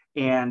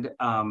 And,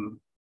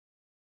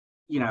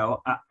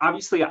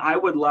 obviously I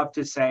would love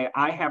to say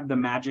I have the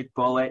magic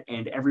bullet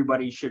and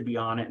everybody should be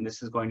on it and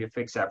this is going to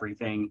fix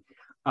everything.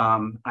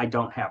 I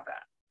don't have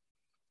that.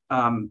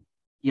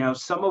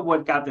 Some of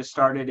what got this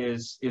started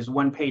is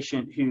one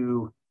patient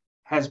who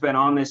has been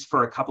on this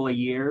for a couple of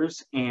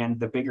years and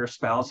the bigger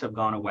spells have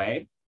gone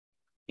away,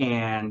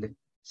 and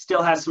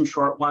still has some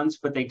short ones,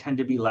 but they tend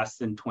to be less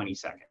than 20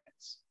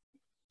 seconds.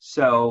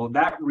 So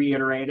that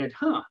reiterated,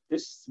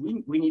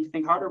 we need to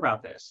think harder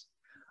about this.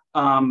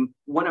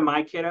 One of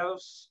my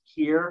kiddos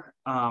here,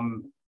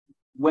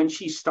 when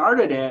she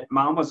started it,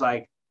 mom was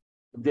like,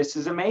 this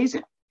is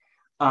amazing.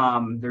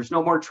 There's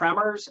no more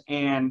tremors,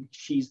 and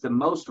she's the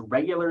most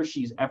regular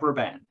she's ever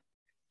been,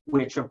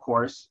 which of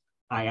course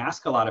I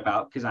ask a lot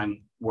about because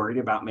I'm worried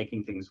about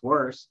making things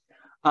worse.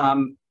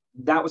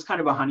 That was kind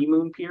of a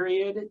honeymoon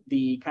period.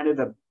 The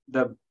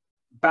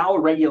bowel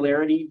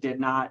regularity did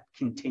not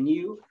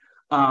continue,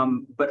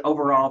 but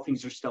overall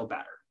things are still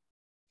better.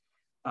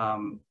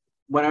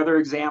 One other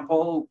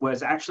example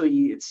was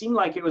actually, it seemed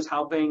like it was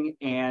helping,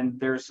 and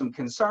there's some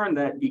concern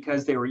that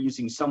because they were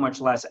using so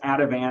much less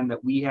Ativan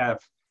that we have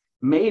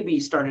maybe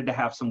started to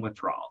have some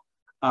withdrawal.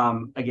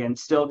 Again,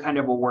 still kind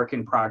of a work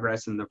in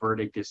progress and the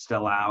verdict is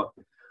still out.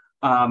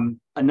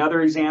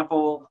 Another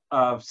example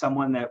of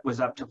someone that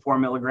was up to 4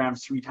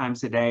 milligrams 3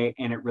 times a day,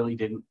 and it really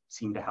didn't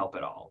seem to help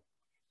at all.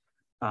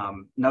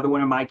 Another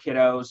one of my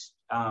kiddos,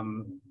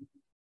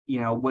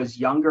 was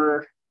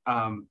younger.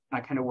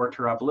 I kind of worked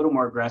her up a little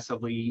more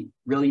aggressively,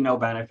 really no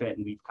benefit,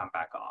 and we've come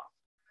back off.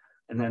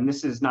 And then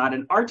this is not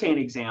an Artane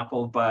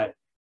example, but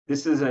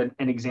this is an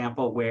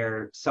example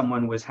where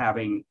someone was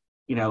having,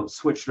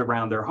 switched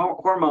around their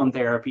hormone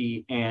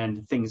therapy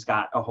and things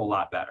got a whole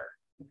lot better.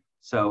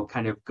 So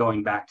kind of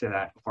going back to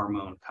that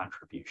hormone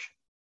contribution.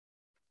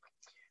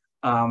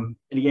 And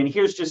again,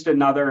 here's just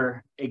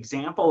another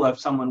example of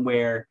someone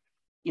where,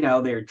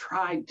 they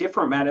tried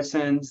different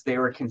medicines. They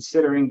were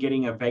considering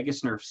getting a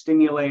vagus nerve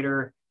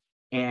stimulator,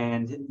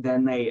 and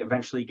then they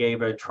eventually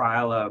gave a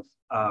trial of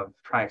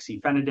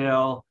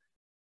trihexyphenidyl,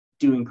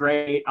 doing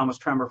great,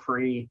 almost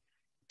tremor-free.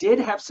 Did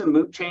have some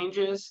mood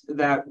changes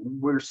that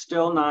we're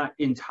still not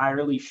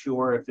entirely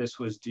sure if this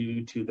was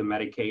due to the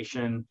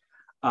medication,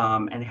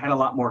 and had a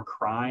lot more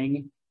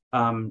crying.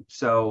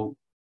 So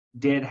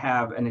did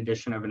have an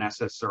addition of an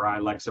SSRI,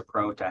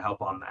 Lexapro, to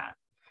help on that.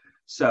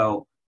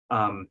 So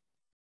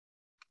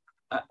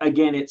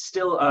again, it's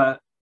still a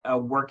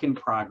work in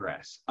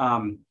progress.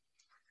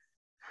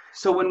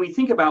 So when we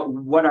think about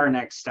what our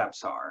next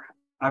steps are,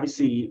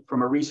 obviously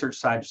from a research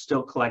side,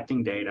 still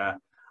collecting data.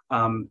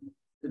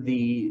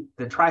 The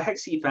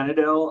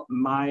trihexyphenidyl,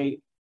 my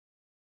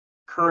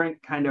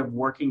current kind of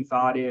working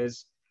thought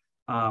is,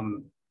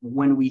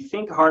 when we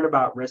think hard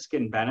about risk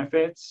and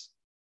benefits,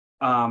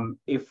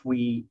 if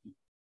we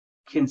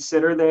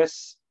consider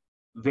this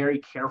very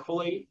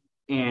carefully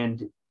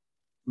and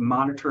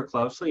monitor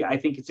closely, I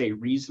think it's a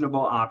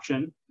reasonable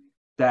option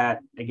that,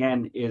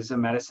 again, is a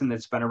medicine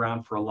that's been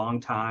around for a long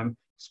time,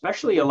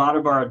 especially a lot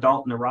of our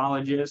adult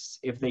neurologists,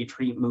 if they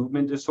treat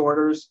movement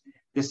disorders,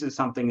 this is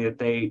something that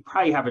they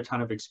probably have a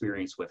ton of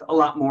experience with, a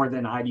lot more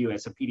than I do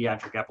as a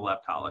pediatric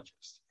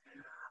epileptologist.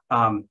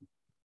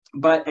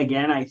 But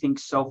again, I think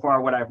so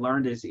far what I've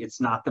learned is it's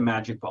not the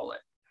magic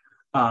bullet.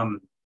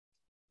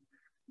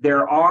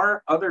 There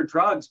are other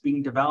drugs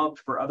being developed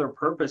for other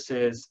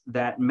purposes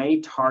that may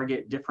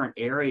target different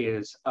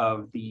areas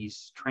of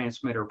these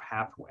transmitter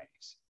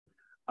pathways.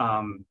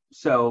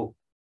 So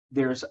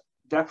there's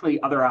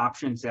definitely other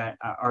options that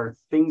are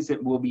things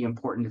that will be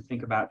important to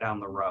think about down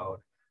the road.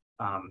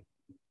 I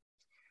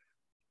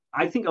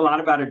think a lot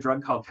about a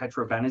drug called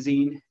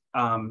tetrabenazine.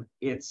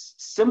 It's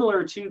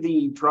similar to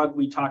the drug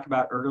we talked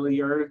about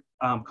earlier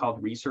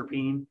called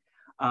reserpine.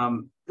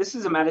 This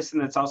is a medicine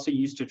that's also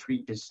used to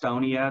treat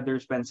dystonia.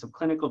 There's been some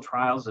clinical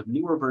trials of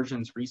newer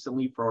versions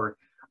recently for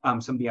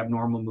some of the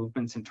abnormal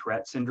movements in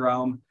Tourette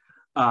syndrome.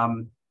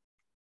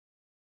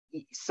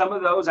 Some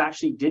of those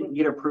actually didn't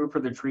get approved for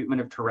the treatment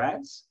of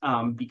Tourette's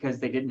because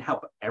they didn't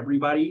help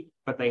everybody,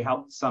 but they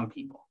helped some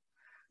people.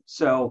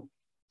 So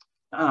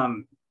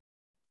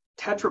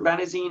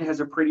Tetrabenazine has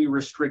a pretty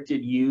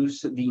restricted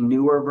use. The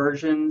newer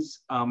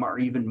versions are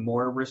even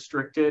more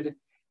restricted.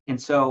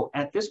 And so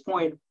at this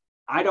point,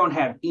 I don't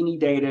have any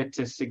data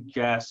to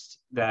suggest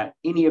that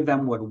any of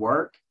them would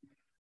work,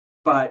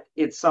 but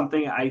it's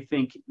something I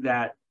think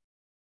that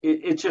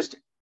it just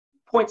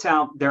points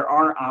out there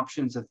are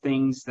options of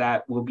things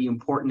that will be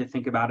important to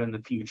think about in the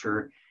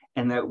future,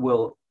 and that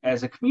will,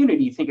 as a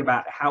community, think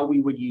about how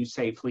we would use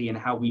safely and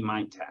how we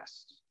might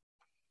test.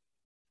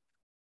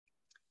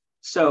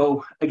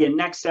 So again,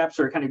 next steps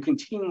are kind of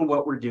continuing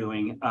what we're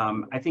doing.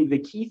 I think the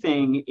key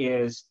thing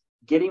is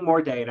getting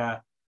more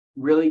data,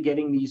 really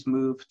getting these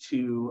moved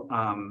to,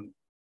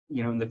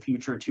 in the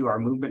future to our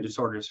movement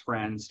disorders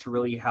friends to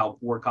really help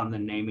work on the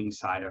naming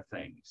side of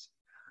things.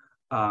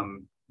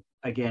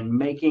 Again,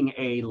 making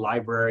a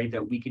library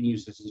that we can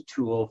use as a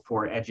tool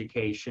for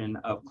education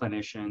of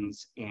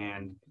clinicians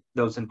and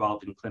those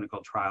involved in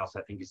clinical trials,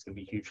 I think is going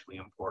to be hugely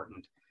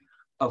important.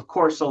 Of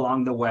course,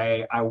 along the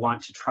way, I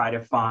want to try to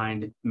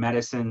find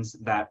medicines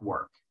that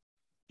work,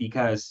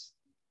 because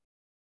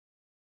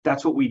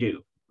that's what we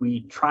do.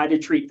 We try to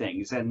treat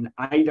things, and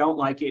I don't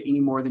like it any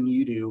more than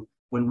you do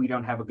when we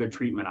don't have a good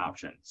treatment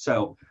option.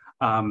 So,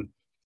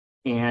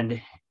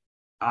 and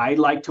I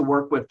like to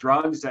work with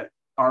drugs that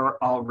are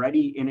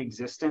already in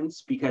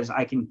existence because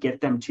I can get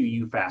them to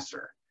you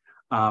faster.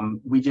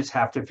 We just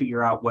have to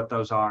figure out what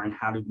those are and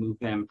how to move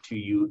them to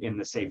you in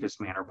the safest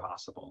manner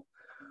possible.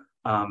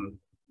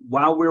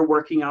 While we're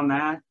working on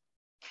that,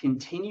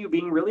 continue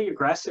being really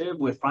aggressive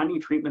with finding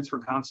treatments for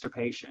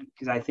constipation,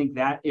 because I think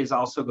that is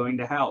also going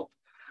to help.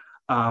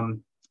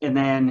 And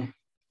then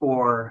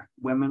for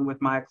women with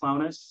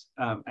myoclonus,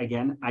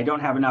 again, I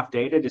don't have enough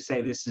data to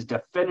say this is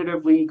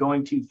definitively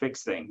going to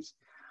fix things,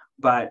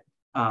 but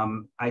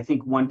I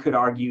think one could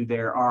argue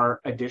there are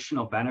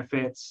additional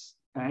benefits.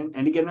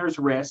 And again, there's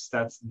risks.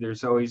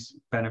 There's always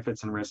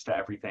benefits and risks to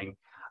everything.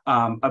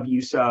 Of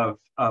use of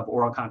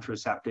oral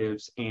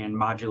contraceptives and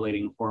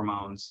modulating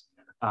hormones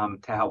to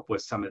help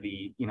with some of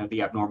the,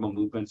 the abnormal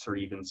movements or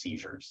even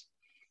seizures.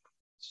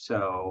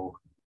 So,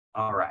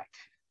 all right.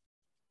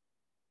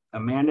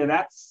 Amanda,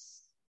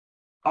 that's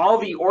all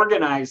the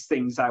organized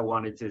things I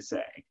wanted to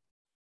say.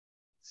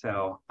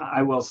 So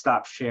I will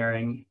stop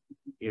sharing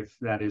if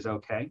that is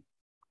okay.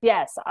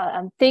 Yes,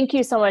 thank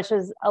you so much.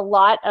 There's a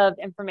lot of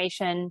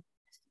information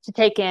to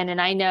take in,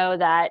 and I know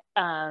that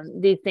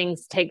these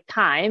things take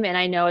time, and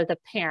I know as a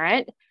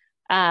parent,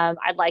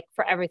 I'd like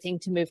for everything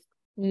to move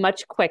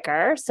much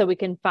quicker so we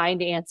can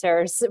find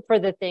answers for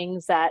the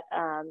things that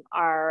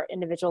our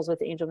individuals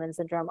with Angelman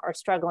syndrome are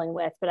struggling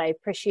with. But I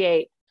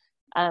appreciate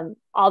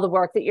all the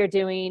work that you're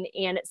doing,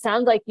 and it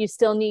sounds like you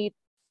still need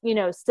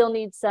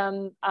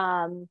some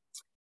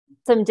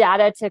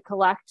data to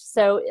collect.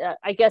 So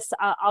I guess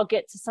I'll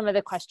get to some of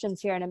the questions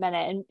here in a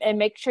minute, and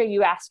make sure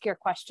you ask your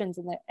questions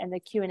in the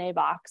Q&A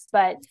box.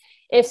 But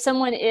if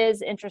someone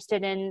is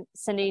interested in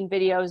sending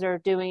videos or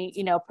doing,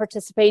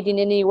 participating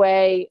in any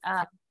way,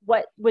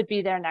 what would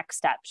be their next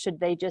step? Should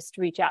they just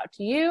reach out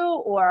to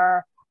you,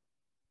 or?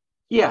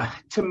 Yeah,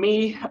 to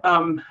me,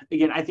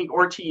 again, I think,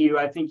 or to you,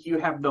 I think you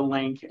have the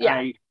link.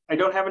 Yeah. I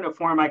don't have a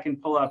form I can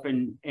pull up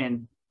and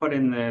put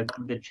in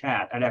the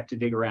chat. I'd have to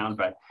dig around,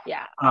 but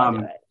yeah, I'll do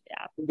it.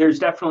 Yeah. There's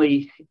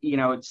definitely,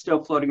 it's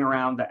still floating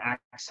around the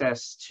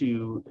access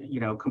to,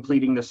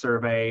 completing the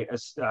survey,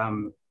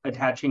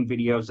 attaching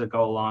videos that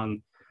go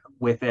along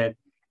with it.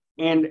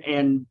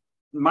 And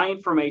my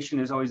information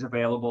is always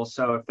available.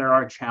 So if there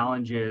are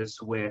challenges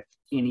with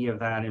any of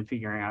that and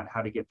figuring out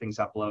how to get things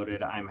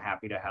uploaded, I'm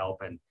happy to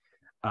help and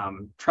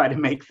try to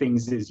make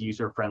things as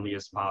user-friendly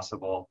as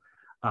possible.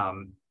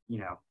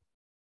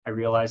 I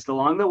realized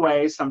along the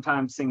way,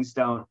 sometimes things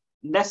don't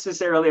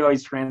necessarily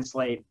always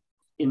translate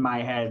in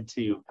my head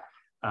to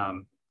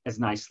as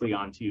nicely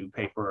onto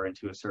paper or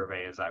into a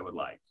survey as I would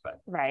like. But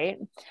right.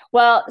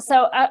 Well,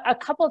 so a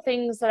couple of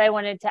things that I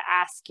wanted to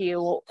ask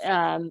you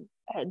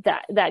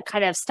that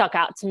kind of stuck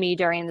out to me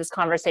during this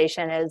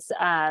conversation is,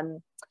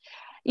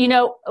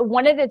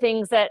 one of the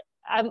things that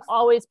I'm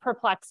always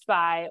perplexed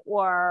by,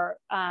 or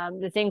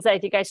the things that I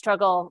think I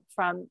struggle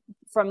from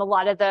a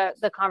lot of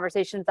the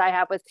conversations I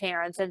have with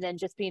parents, and then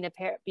just being a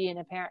parent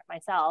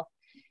myself.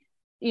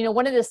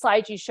 One of the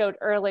slides you showed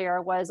earlier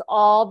was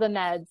all the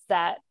meds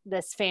that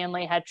this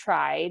family had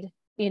tried,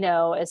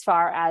 as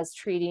far as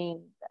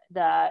treating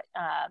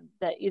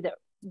either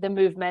the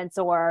movements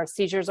or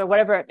seizures or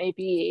whatever it may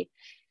be.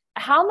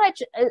 How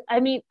much,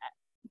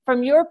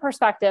 from your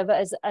perspective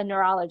as a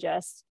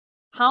neurologist,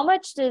 how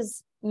much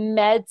does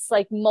meds,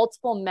 like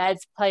multiple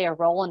meds, play a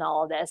role in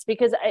all of this?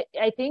 Because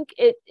I think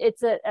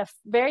it's a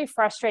very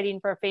frustrating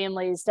for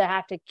families to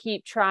have to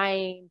keep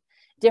trying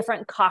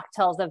different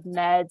cocktails of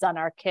meds on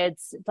our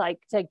kids, like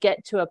to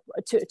get to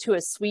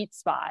a sweet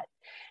spot.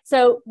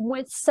 So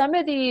with some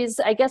of these,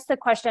 I guess the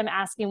question I'm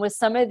asking, with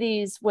some of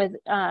these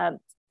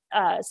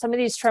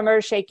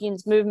tremors,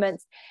 shakings,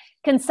 movements,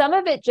 can some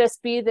of it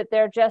just be that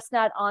they're just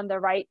not on the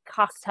right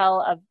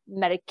cocktail of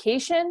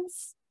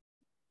medications?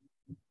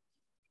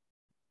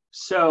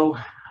 So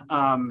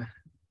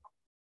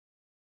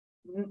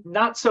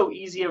not so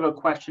easy of a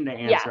question to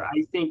answer.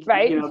 I think,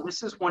 right.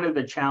 This is one of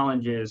the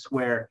challenges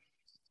where,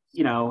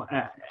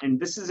 and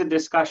this is a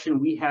discussion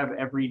we have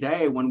every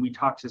day when we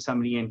talk to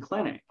somebody in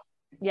clinic.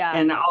 Yeah.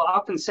 And I'll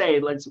often say,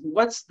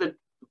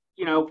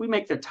 if we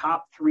make the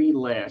top 3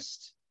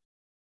 list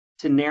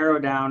to narrow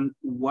down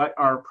what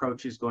our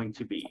approach is going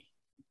to be,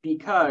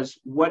 because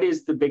what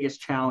is the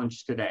biggest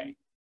challenge today?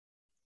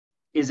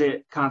 Is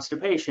it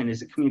constipation?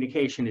 Is it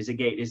communication? Is it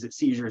gait? Is it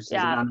seizures? Is it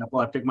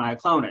non-epileptic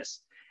myoclonus?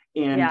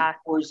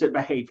 Or is it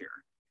behavior?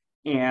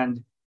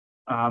 And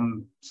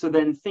so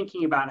then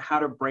thinking about how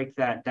to break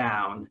that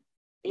down,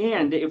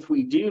 and if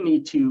we do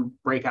need to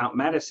break out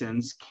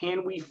medicines,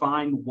 can we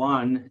find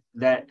one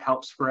that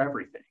helps for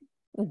everything?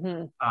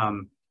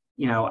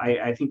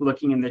 I think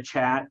looking in the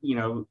chat,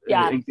 an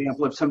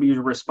example of somebody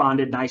who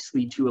responded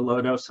nicely to a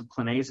low dose of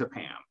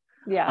clonazepam.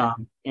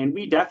 And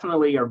we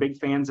definitely are big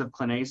fans of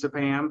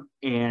clonazepam,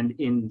 and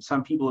in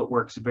some people it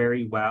works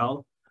very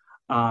well.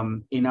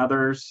 In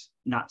others,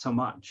 not so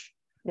much.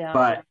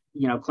 But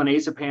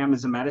clonazepam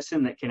is a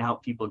medicine that can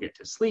help people get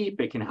to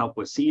sleep. It can help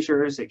with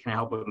seizures. It can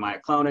help with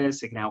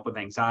myoclonus. It can help with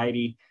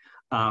anxiety.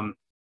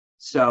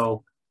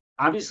 So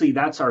obviously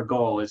that's our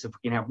goal, is if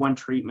we can have one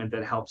treatment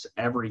that helps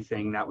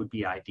everything, that would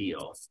be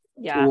ideal.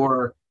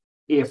 Or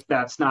if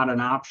that's not an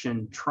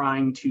option,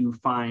 trying to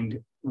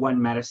find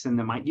one medicine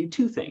that might do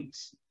 2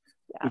 things,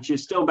 which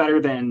is still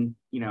better than,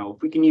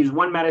 if we can use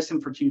one medicine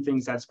for 2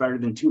 things, that's better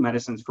than 2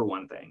 medicines for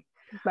 1 thing.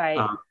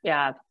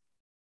 Right.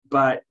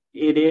 But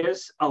it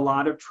is a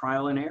lot of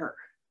trial and error.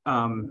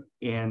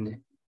 And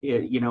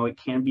it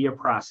can be a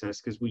process,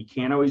 because we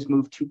can't always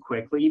move too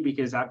quickly,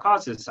 because that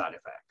causes side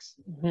effects.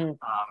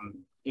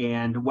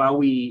 And while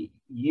we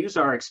use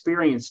our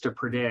experience to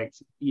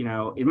predict,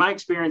 in my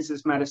experience,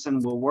 this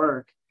medicine will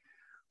work.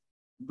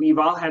 We've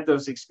all had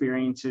those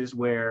experiences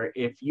where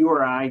if you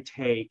or I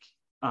take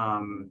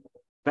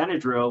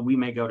Benadryl, we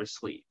may go to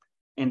sleep.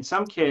 And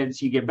some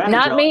kids, you get Benadryl.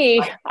 Not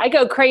me. I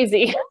go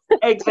crazy.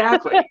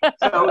 Exactly.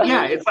 So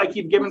it's like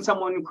you've given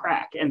someone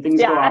crack and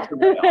things go off the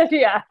rails.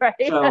 Right.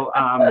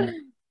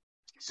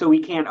 So we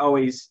can't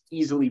always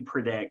easily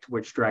predict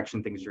which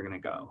direction things are going to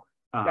go.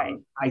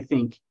 I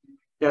think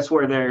that's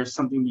where there's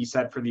something to be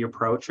said for the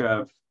approach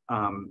of,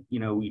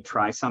 we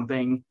try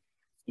something,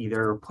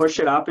 either push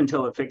it up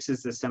until it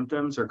fixes the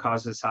symptoms or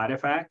causes side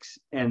effects,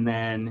 and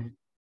then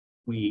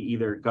we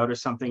either go to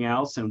something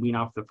else and wean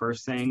off the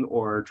first thing,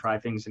 or try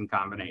things in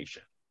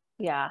combination.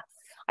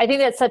 I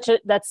think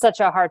that's such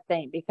a hard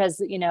thing,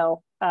 because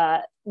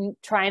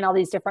trying all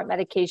these different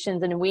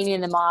medications and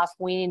weaning them off,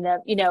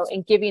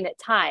 and giving it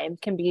time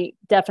can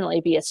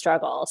definitely be a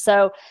struggle.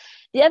 So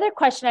the other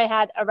question I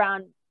had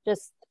around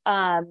just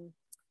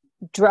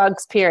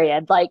drugs,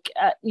 period,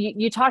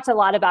 you talked a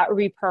lot about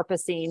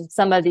repurposing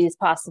some of these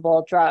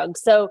possible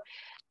drugs. So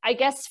I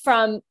guess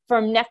from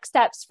next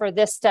steps for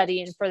this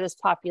study and for this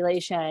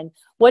population,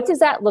 what does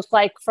that look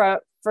like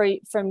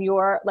from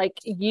your,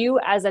 you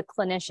as a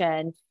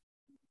clinician?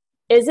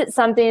 Is it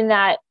something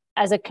that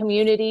as a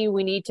community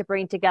we need to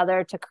bring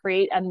together to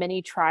create a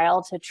mini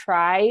trial to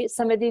try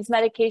some of these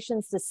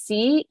medications to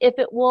see if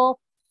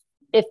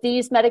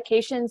these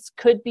medications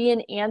could be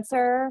an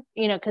answer,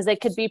 because they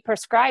could be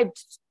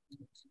prescribed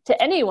to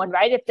anyone,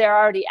 right, if they're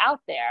already out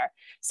there?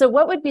 So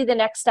what would be the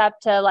next step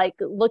to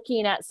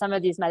looking at some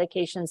of these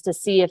medications to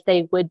see if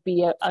they would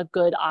be a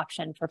good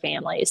option for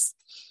families?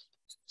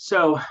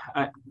 So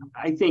I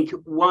think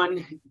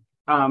one,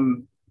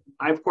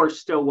 I of course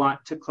still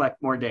want to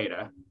collect more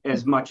data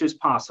as much as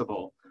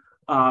possible,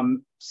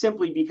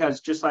 simply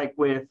because, just like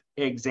with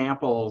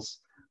examples,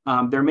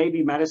 there may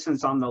be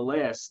medicines on the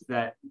list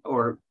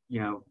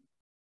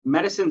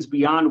medicines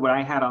beyond what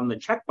I had on the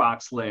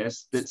checkbox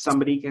list that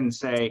somebody can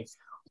say,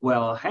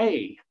 well,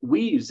 hey,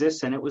 we use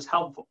this and it was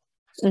helpful.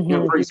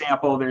 For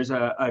example, there's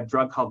a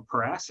drug called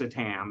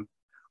paracetam,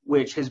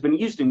 which has been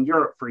used in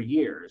Europe for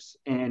years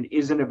and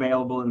isn't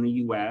available in the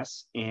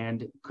US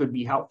and could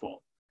be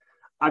helpful.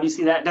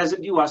 Obviously, that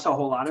doesn't do us a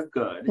whole lot of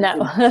good. No.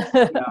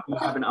 You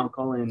have an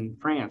uncle in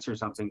France or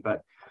something.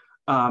 But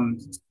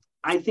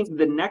I think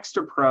the next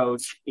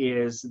approach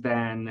is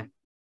then,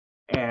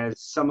 as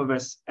some of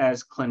us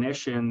as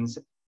clinicians,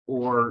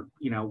 or,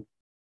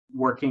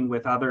 working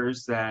with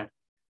others that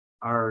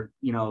are,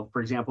 for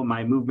example,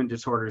 my movement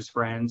disorders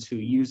friends who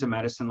use a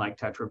medicine like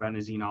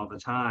tetrabenazine all the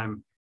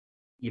time,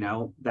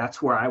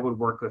 that's where I would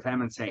work with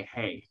them and say,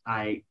 hey,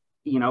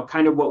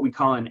 kind of what we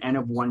call an N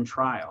of 1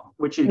 trial,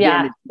 which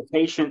again is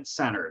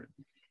patient-centered.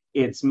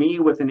 It's me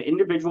with an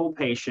individual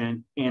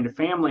patient and a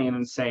family, and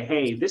then say,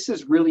 hey, this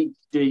is really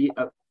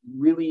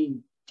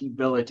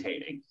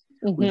debilitating.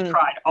 We've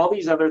tried all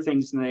these other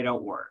things and they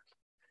don't work.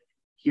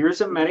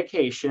 Here's a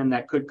medication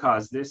that could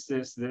cause this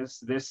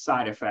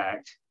side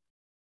effect,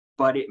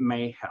 but it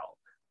may help.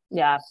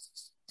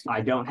 I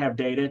don't have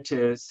data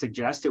to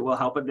suggest it will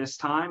help at this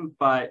time,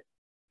 but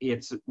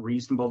it's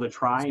reasonable to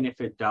try. And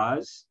if it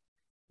does,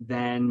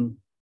 then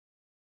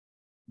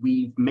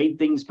we've made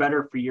things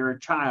better for your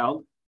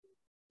child.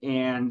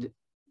 And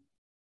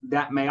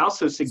that may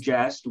also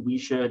suggest we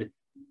should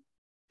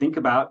think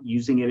about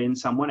using it in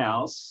someone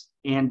else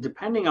And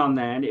depending on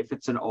then, if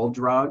it's an old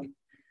drug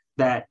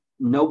that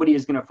nobody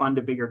is going to fund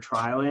a bigger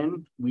trial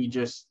in, we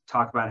just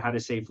talk about how to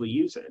safely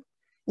use it.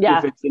 Yeah.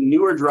 If it's a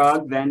newer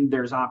drug, then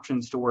there's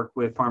options to work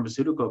with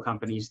pharmaceutical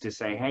companies to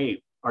say,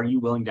 hey, are you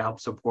willing to help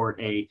support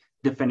a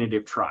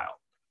definitive trial?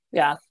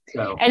 Yeah.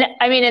 So, and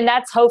I mean, and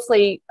that's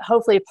hopefully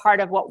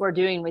part of what we're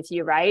doing with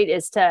you, right?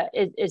 Is to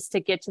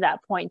get to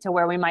that point to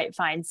where we might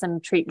find some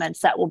treatments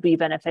that will be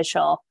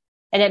beneficial.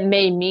 And it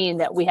may mean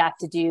that we have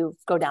to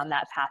go down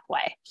that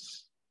pathway.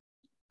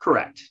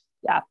 Correct.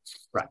 Yeah.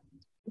 Right.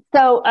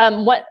 So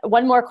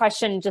one more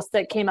question just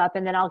that came up,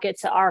 and then I'll get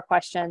to our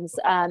questions.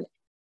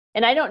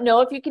 And I don't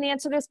know if you can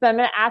answer this, but I'm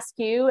going to ask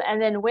you,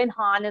 and then Win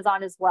Han is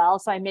on as well,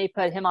 so I may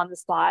put him on the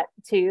spot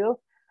too.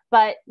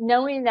 But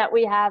knowing that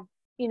we have,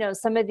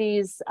 some of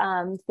these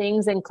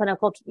things in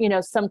clinical,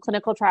 some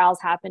clinical trials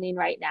happening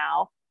right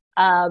now,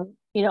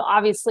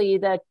 obviously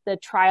the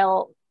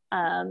trial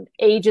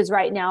ages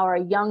right now are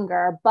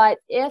younger, but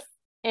if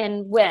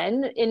and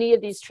when any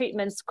of these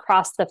treatments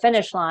cross the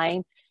finish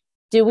line,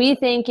 do we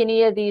think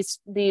any of these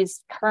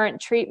current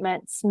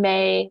treatments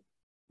may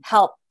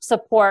help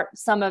support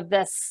some of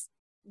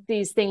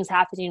these things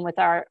happening with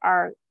our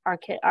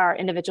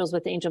individuals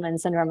with Angelman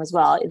syndrome as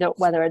well,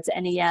 whether it's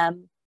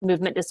NEM,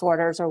 movement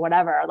disorders, or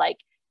whatever? Like,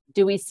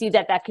 do we see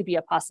that could be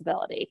a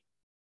possibility?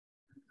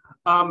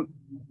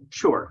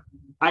 Sure.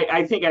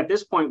 I think at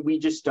this point we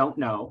just don't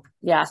know.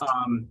 Yeah.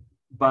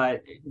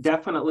 But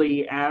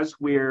definitely, as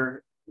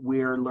we're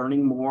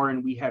learning more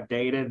and we have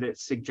data that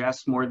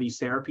suggests more of these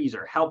therapies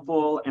are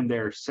helpful and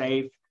they're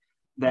safe,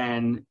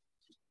 then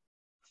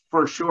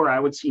for sure I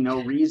would see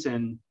no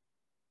reason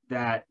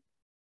that,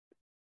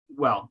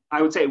 well,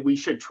 I would say we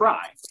should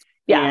try.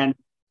 Yeah. And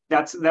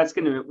that's what's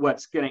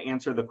gonna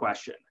answer the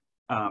question.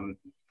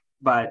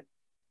 But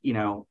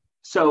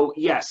so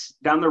yes,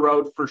 down the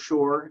road for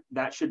sure,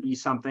 that should be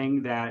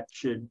something that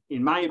should,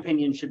 in my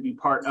opinion, should be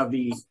part of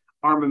the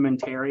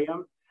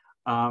armamentarium.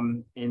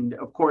 And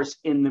of course,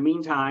 in the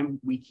meantime,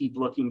 we keep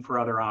looking for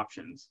other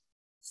options.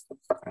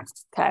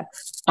 Okay.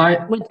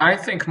 I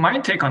think my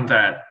take on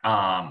that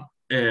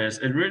is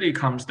it really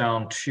comes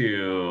down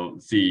to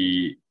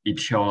the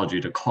etiology,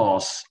 the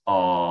cause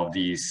of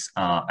these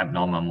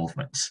abnormal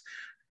movements.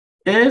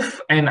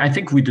 And I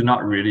think we do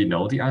not really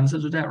know the answer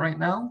to that right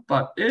now,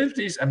 but if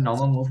these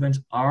abnormal movements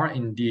are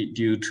indeed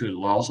due to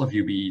loss of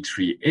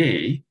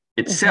UBE3A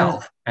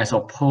itself, as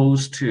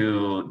opposed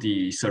to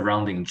the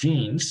surrounding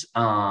genes,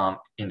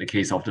 in the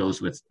case of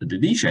those with the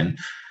deletion,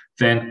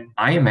 then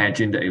I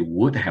imagine that it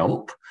would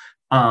help.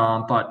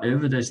 But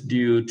if it is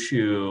due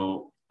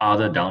to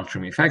other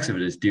downstream effects, if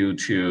it is due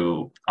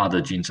to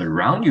other genes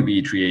around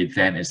UBE3A,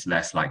 then it's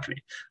less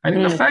likely. I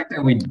think the fact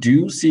that we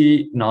do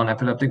see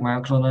non-epileptic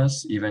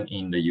myoclonus, even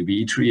in the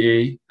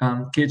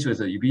UBE3A kids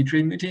with a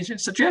UBE3A mutation,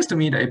 suggests to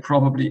me that it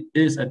probably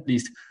is at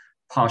least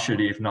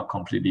partially, if not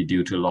completely,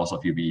 due to loss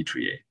of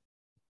UBE3A.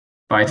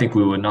 But I think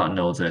we will not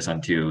know this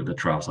until the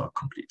trials are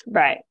complete.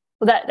 Right.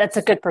 Well, that's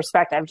a good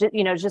perspective.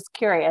 Just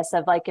curious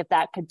of like if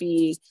that could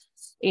be,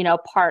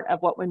 part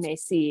of what we may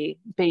see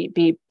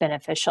be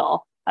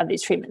beneficial of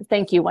these treatments.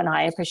 Thank you, Wenhai.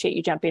 I appreciate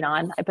you jumping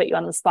on. I put you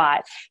on the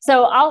spot.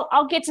 So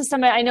I'll get to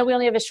some. I know we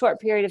only have a short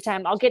period of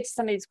time. I'll get to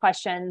some of these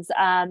questions.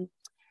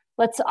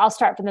 I'll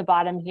start from the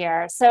bottom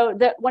here. So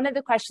one of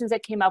the questions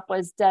that came up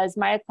was, does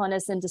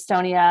myoclonus and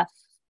dystonia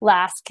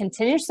last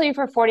continuously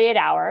for 48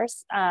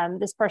 hours?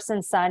 This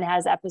person's son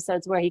has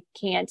episodes where he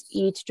can't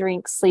eat,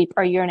 drink, sleep,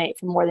 or urinate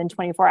for more than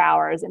 24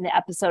 hours. And the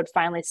episode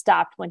finally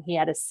stopped when he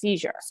had a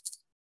seizure.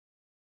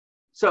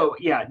 So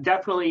yeah,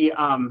 definitely.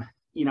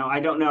 I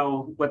don't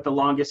know what the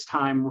longest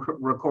time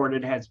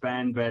recorded has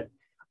been, but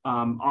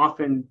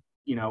often,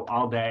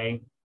 all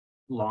day,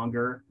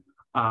 longer.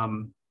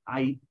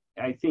 I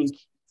think,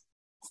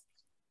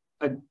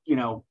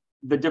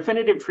 the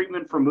definitive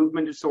treatment for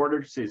movement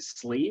disorders is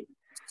sleep.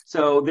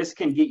 So this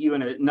can get you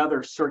in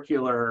another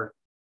circular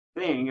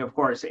thing. Of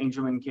course,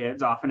 Angelman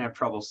kids often have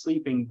trouble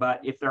sleeping, but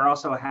if they're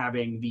also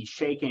having the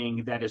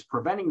shaking that is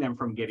preventing them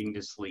from getting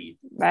to sleep,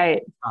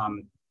 right?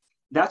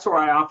 That's where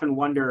I often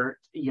wonder,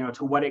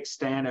 to what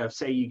extent of,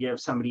 say, you give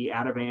somebody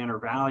Ativan or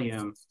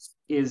Valium,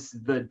 is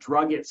the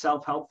drug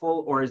itself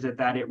helpful, or is it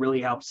that it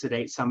really helps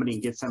sedate somebody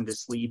and gets them to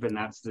sleep, and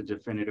that's the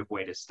definitive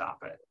way to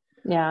stop it?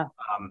 Yeah.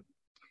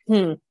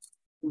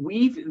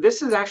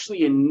 This is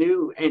actually a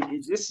new,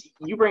 and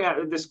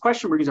this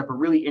question brings up a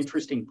really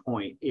interesting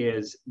point,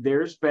 is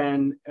there's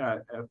been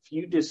a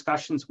few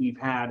discussions we've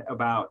had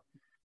about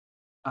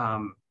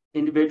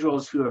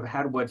individuals who have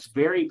had what's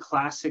very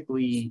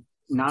classically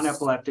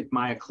non-epileptic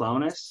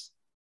myoclonus,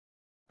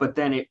 but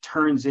then it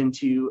turns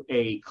into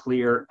a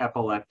clear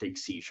epileptic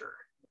seizure.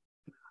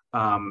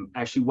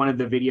 Actually, one of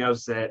the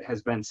videos that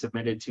has been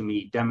submitted to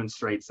me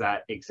demonstrates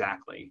that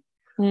exactly.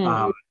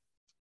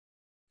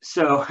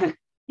 So,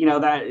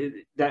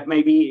 that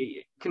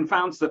maybe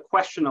confounds the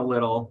question a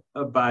little,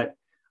 but,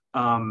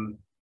 and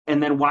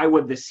then why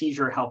would the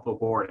seizure help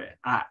abort it?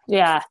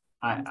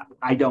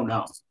 I don't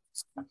know.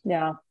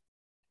 Yeah,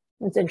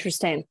 it's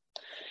interesting.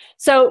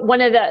 So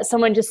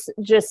someone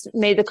just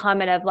made the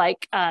comment of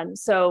like,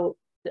 so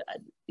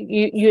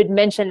you had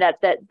mentioned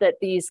that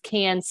these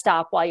can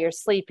stop while you're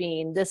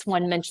sleeping. This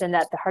one mentioned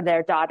that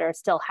their daughter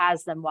still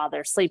has them while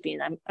they're sleeping.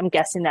 I'm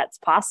guessing that's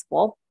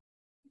possible.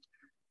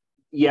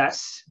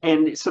 Yes,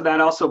 and so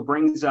that also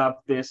brings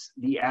up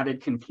the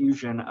added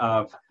confusion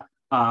of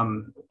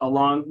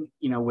along,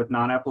 with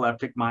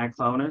non-epileptic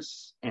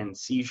myoclonus and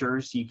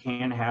seizures, you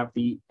can have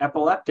the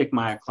epileptic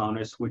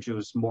myoclonus, which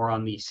is more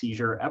on the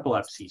seizure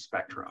epilepsy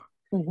spectrum.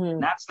 Mm-hmm.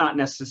 That's not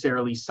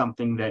necessarily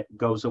something that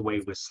goes away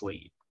with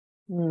sleep.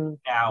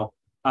 Now,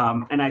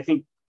 and I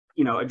think,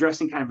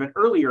 addressing kind of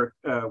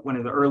one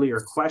of the earlier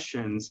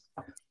questions,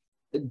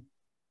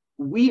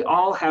 we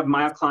all have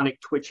myoclonic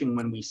twitching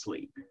when we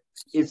sleep.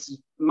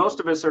 Most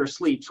of us are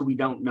asleep, so we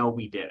don't know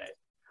we did it.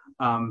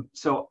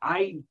 So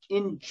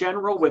in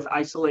general, with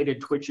isolated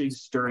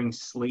twitches during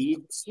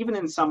sleep, even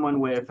in someone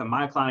with a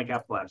myoclonic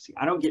epilepsy,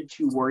 I don't get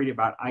too worried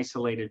about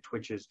isolated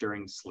twitches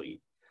during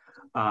sleep.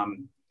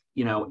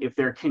 If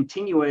they're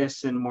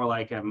continuous and more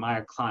like a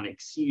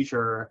myoclonic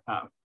seizure,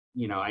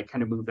 I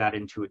kind of move that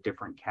into a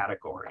different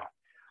category.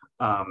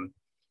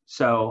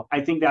 So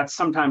I think that's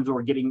sometimes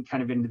we're getting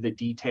kind of into the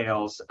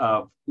details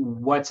of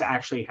what's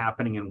actually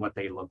happening and what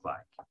they look like.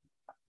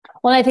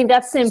 Well, I think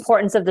that's the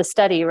importance of the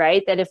study,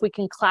 right? That if we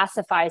can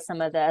classify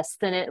some of this,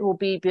 then it will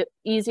be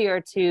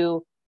easier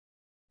to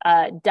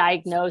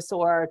diagnose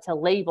or to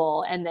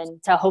label and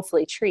then to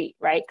hopefully treat,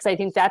 right? Because I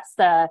think that's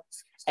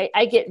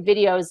I get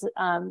videos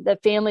that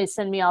families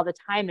send me all the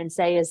time and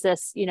say, is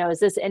this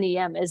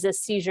NEM? Is this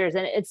seizures?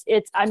 And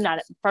I'm not,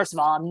 first of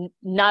all, I'm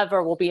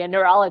never will be a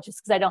neurologist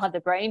because I don't have the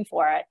brain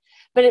for it,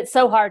 but it's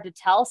so hard to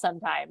tell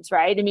sometimes,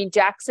 right? I mean,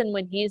 Jackson,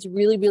 when he's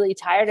really, really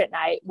tired at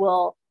night,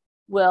 will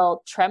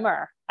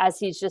tremor as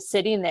he's just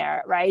sitting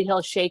there, right?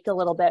 He'll shake a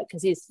little bit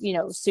because he's,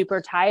 super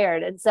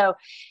tired. And so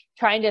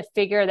trying to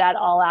figure that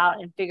all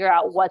out and figure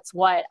out what's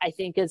what, I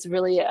think is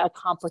really a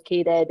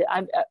complicated,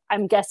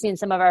 I'm guessing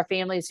some of our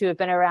families who have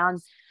been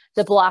around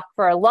the block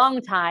for a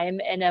long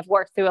time and have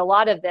worked through a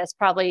lot of this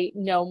probably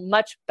know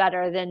much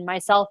better than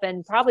myself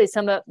and probably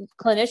some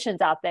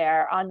clinicians out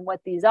there on what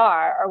these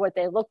are or what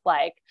they look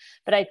like.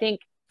 But I think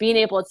being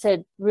able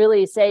to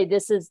really say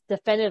this is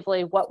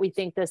definitively what we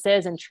think this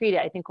is and treat it,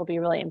 I think will be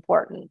really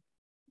important.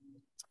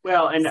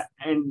 Well, and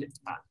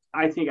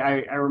I think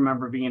I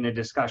remember being in a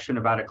discussion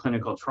about a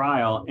clinical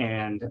trial,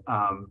 and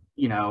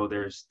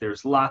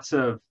there's lots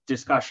of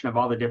discussion of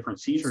all the different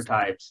seizure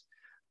types,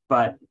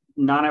 but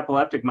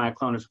non-epileptic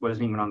myoclonus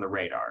wasn't even on the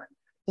radar.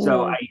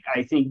 So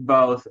I think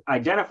both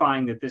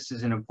identifying that this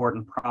is an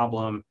important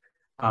problem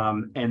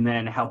and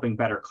then helping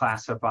better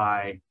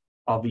classify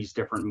all these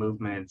different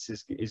movements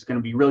is going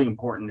to be really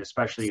important,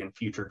 especially in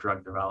future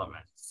drug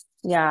development.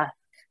 Yeah.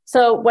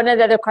 So one of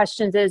the other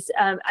questions is,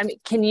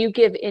 can you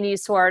give any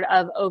sort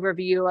of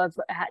overview of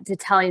to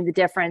telling the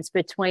difference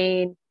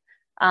between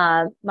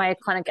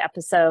myoclonic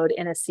episode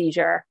and a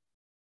seizure?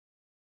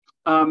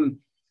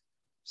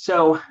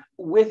 So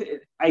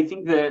I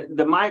think the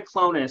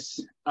myoclonus,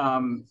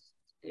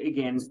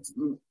 again,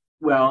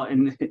 well,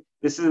 and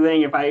this is the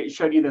thing, if I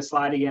showed you the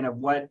slide again of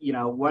what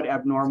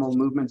abnormal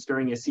movements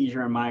during a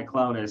seizure and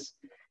myoclonus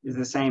is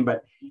the same,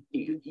 but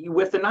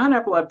with the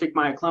non-epileptic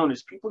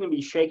myoclonus, people can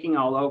be shaking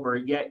all over,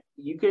 yet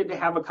you could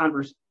have a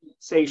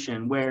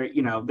conversation where,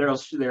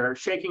 they're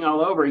shaking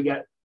all over,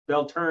 yet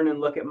they'll turn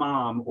and look at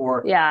mom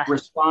or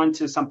respond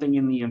to something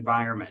in the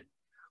environment.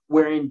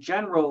 Where in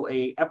general,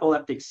 a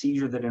epileptic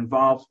seizure that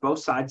involves both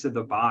sides of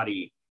the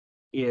body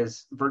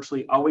is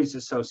virtually always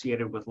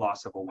associated with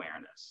loss of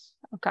awareness.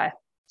 Okay.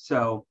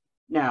 So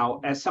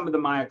now, as some of the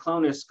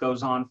myoclonus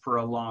goes on for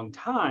a long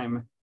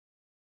time,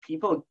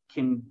 people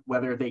can,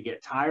 whether they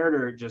get tired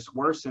or it just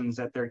worsens,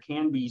 that there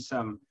can be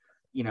some,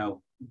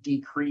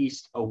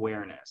 decreased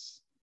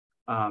awareness.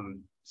 I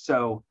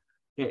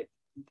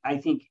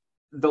think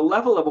the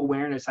level of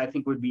awareness, I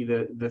think, would be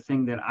the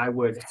thing that I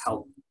would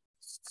help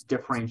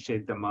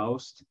differentiate the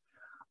most.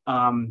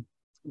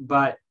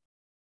 But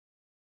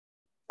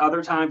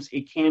other times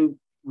it can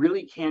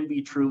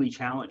be truly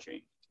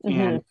challenging.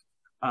 And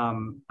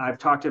I've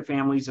talked to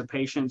families of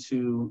patients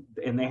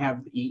and they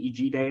have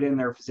EEG data and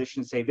their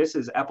physicians say, this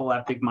is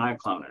epileptic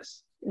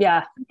myoclonus.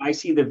 Yeah. I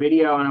see the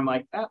video and I'm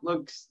like, that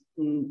looks,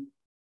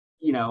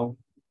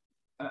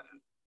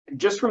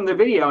 just from the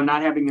video,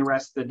 not having the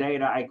rest of the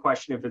data, I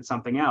question if it's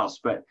something else.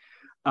 But,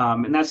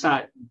 and that's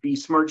not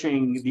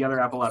besmirching the other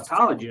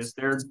epileptologists.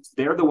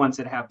 They're the ones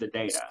that have the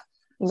data.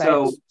 Right.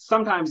 So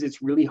sometimes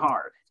it's really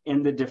hard.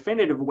 And the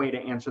definitive way to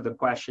answer the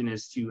question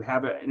is to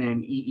have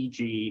an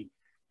EEG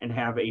and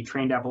have a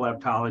trained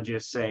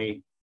epileptologist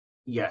say,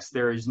 yes,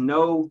 there is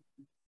no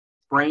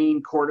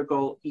brain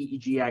cortical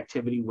EEG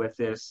activity with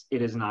this.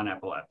 It is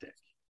non-epileptic.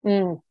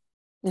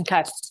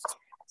 Okay.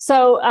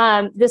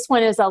 So this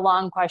one is a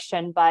long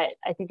question, but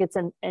I think it's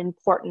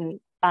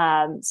important.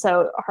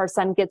 So her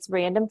son gets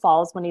random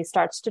falls when he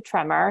starts to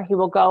tremor. He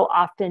will go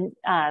often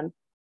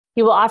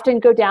He will often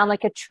go down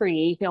like a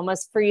tree. He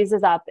almost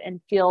freezes up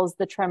and feels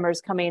the tremors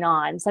coming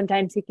on.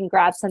 Sometimes he can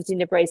grab something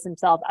to brace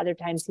himself. Other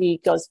times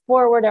he goes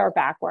forward or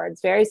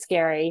backwards. Very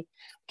scary.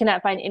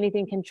 Cannot find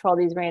anything to control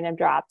these random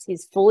drops.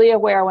 He's fully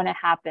aware when it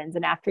happens.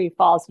 And after he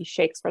falls, he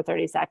shakes for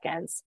 30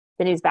 seconds.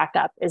 Then he's back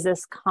up. Is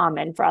this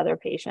common for other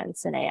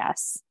patients in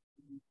AS?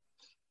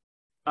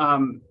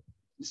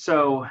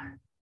 So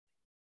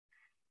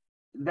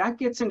that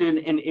gets into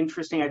an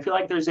interesting, I feel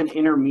like there's an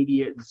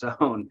intermediate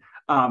zone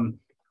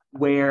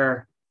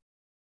where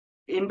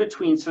in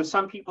between, so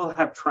some people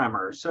have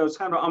tremors. So it's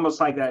kind of almost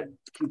like that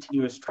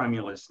continuous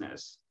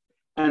tremulousness.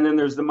 And then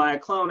there's the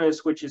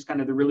myoclonus, which is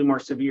kind of the really more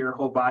severe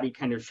whole body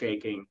kind of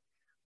shaking.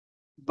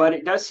 But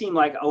it does seem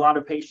like a lot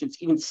of patients,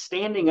 even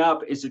standing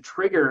up is a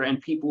trigger and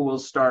people will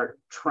start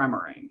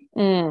tremoring.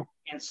 And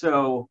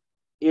so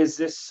is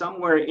this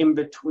somewhere in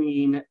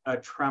between a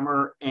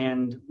tremor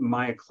and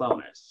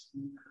myoclonus?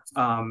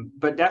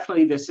 But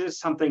definitely this is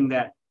something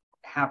that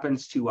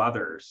happens to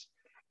others.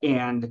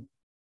 And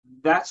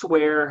that's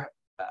where,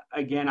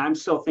 again, I'm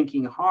still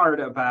thinking hard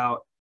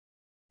about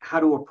how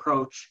to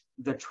approach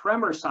the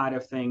tremor side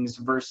of things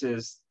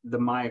versus the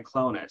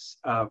myoclonus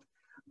of,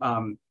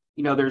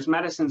 you know, there's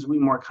medicines we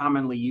more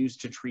commonly use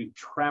to treat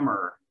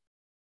tremor,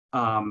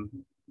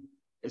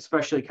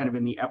 especially kind of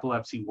in the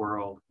epilepsy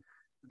world,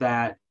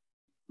 that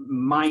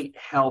might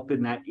help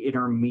in that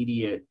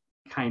intermediate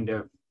kind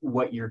of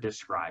what you're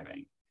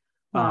describing.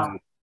 Yeah.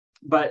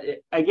 But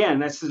again,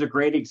 this is a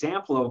great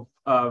example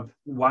of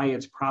why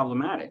it's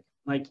problematic.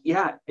 Like,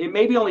 yeah, it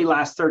maybe only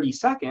lasts 30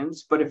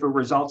 seconds, but if it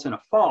results in a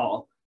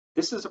fall,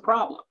 this is a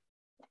problem.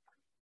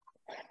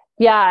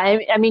 Yeah,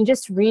 I mean,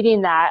 just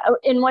reading that,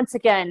 and once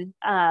again,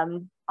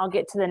 I'll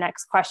get to the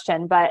next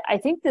question, but I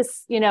think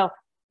this, you know,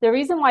 the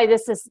reason why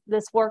this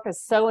work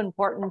is so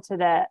important to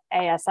the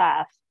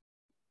ASF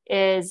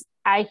is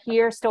I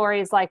hear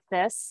stories like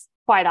this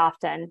quite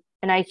often,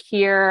 and I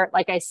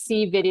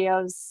see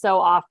videos so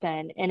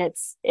often, and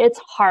it's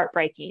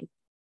heartbreaking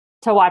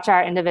to watch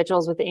our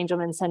individuals with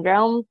Angelman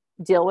syndrome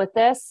deal with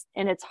this,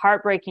 and it's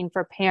heartbreaking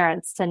for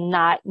parents to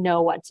not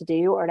know what to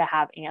do or to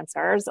have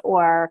answers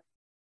or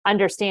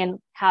understand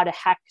how to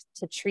heck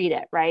to treat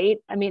it, right?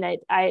 I mean,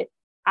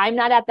 I'm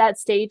not at that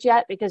stage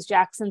yet because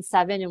Jackson's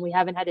 7 and we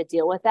haven't had to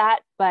deal with that,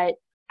 but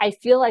I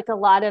feel like a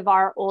lot of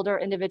our older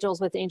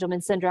individuals with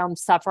Angelman syndrome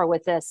suffer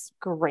with this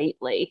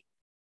greatly.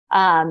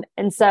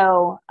 And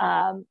so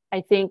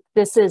I think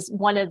this is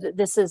one of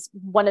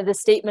the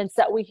statements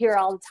that we hear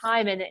all the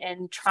time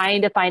and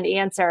trying to find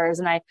answers.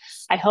 And I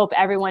hope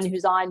everyone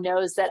who's on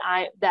knows that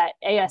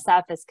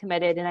ASF is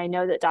committed. And I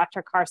know that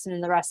Dr. Carson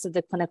and the rest of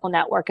the clinical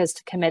network is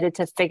committed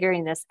to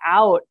figuring this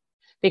out,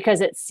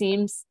 because it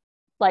seems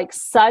like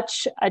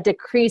such a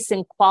decrease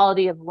in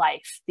quality of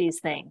life, these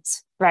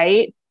things,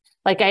 right?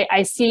 Like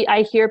I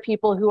hear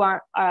people who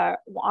aren't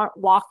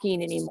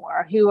walking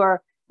anymore, who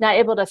are not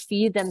able to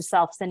feed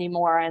themselves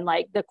anymore. And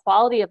like the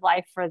quality of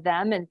life for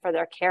them and for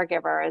their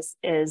caregiver is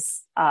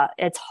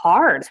it's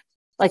hard.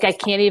 Like I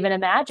can't even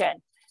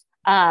imagine.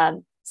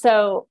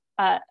 So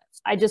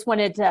I just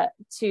wanted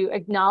to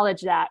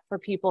acknowledge that for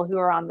people who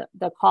are on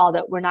the call,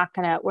 that we're not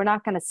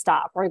gonna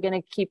stop. We're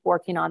gonna keep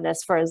working on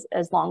this for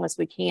as long as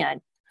we can.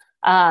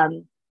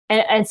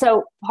 And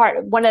so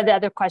one of the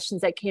other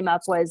questions that came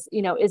up was,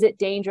 you know, is it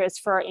dangerous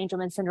for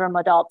Angelman syndrome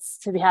adults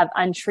to have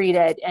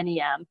untreated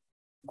NEM?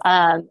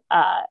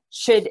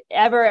 Should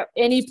ever at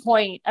any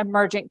point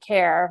emergent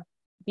care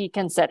be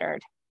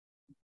considered?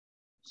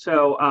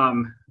 So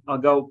I'll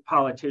go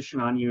politician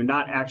on you,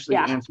 not actually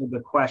answer the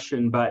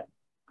question, but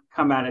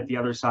come at it the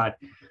other side.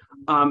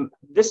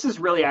 This is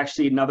really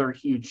actually another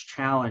huge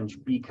challenge,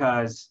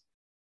 because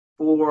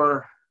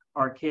for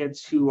our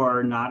kids who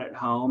are not at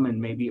home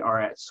and maybe are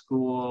at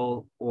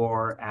school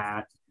or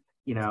at,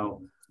 you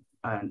know,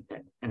 an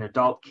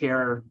adult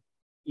care,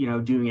 you know,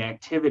 doing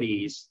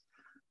activities,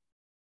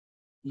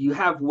 you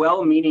have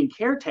well-meaning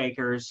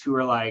caretakers who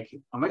are like,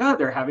 oh my God,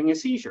 they're having a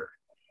seizure.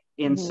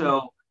 And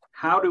so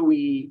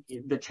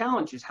the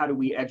challenge is, how do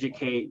we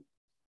educate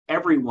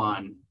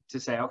everyone to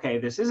say, okay,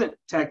 this isn't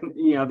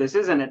this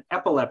isn't an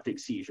epileptic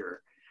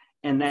seizure.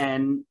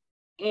 And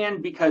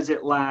because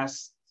it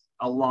lasts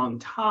a long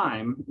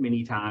time,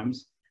 many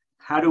times,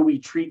 how do we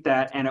treat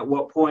that? And at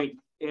what point,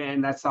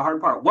 and that's the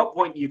hard part, what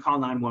point do you call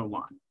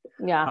 911?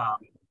 Yeah.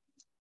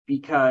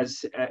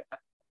 Because,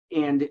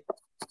 and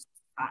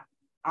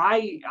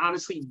I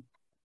honestly,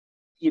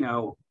 you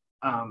know,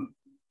 I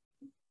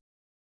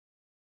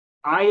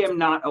am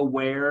not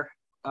aware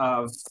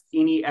of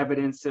any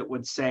evidence that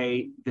would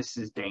say this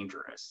is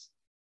dangerous.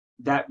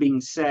 That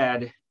being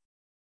said,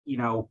 you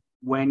know,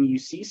 when you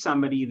see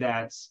somebody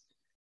that's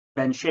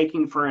been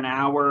shaking for an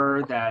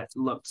hour, that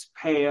looks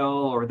pale,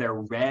 or they're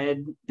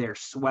red, they're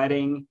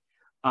sweating,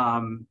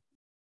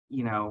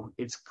 you know,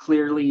 it's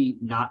clearly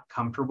not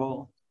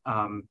comfortable.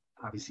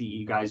 Obviously,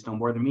 you guys know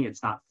more than me.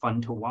 It's not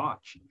fun to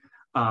watch.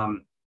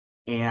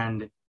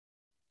 And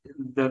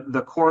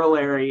the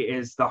corollary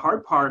is the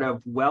hard part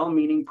of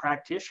well-meaning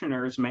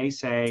practitioners may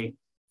say,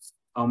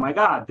 oh my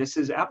God, this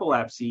is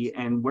epilepsy,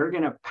 and we're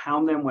going to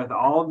pound them with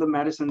all of the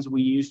medicines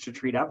we use to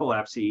treat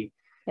epilepsy.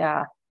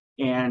 Yeah.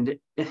 And,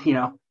 you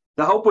know,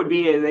 the hope would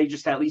be they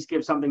just at least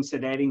give something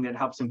sedating that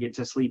helps them get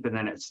to sleep and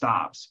then it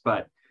stops.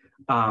 But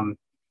I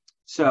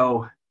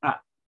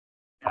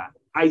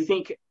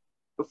think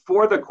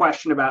for the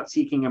question about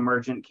seeking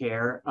emergent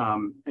care,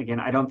 again,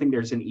 I don't think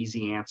there's an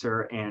easy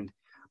answer. And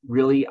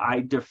really,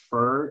 I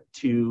defer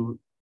to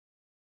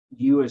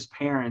you as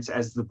parents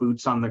as the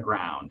boots on the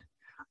ground.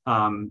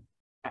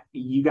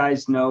 You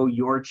guys know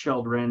your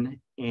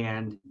children,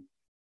 and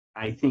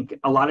I think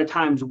a lot of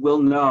times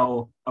we'll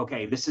know,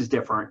 okay, this is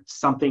different.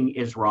 Something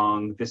is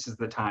wrong. This is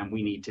the time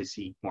we need to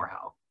seek more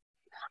help.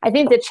 I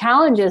think the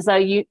challenge is, though,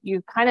 you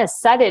kind of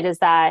said it, is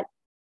that,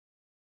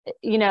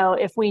 you know,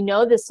 if we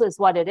know this is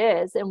what it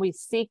is and we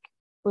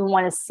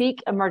want to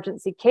seek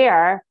emergency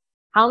care,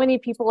 how many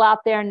people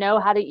out there know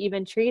how to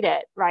even treat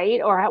it,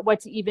 right? Or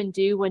what to even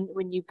do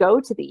when you go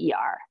to the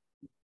ER?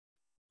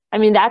 I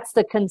mean, that's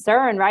the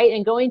concern, right?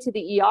 And going to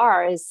the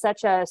ER is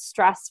such a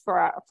stress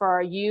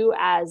for you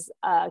as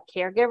a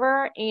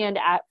caregiver and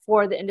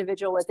for the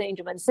individual with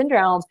Angelman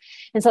syndrome.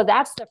 And so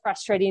that's the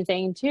frustrating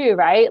thing too,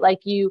 right? Like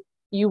you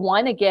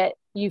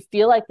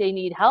feel like they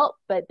need help,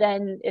 but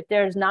then if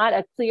there's not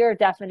a clear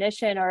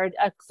definition or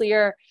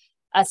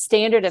a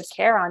standard of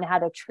care on how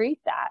to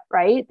treat that,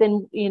 right?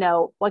 Then, you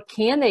know, what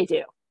can they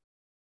do?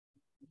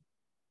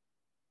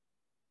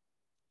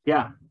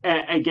 Yeah.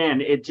 And again,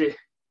 it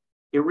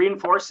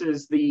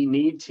reinforces the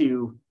need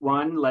to,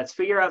 one, let's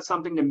figure out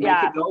something to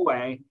make it go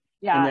away.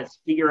 Yeah. And let's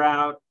figure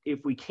out,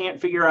 if we can't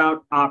figure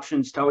out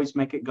options to always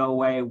make it go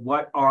away,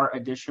 what are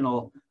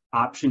additional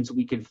options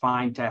we can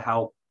find to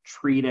help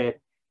treat it,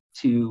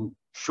 to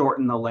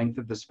shorten the length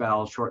of the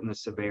spell, shorten the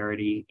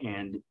severity,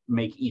 and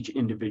make each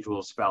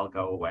individual spell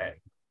go away.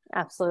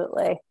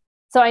 Absolutely.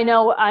 So I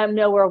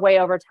know we're way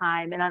over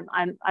time, and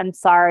I'm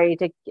sorry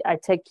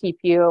to keep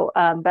you,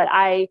 but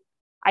I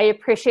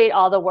appreciate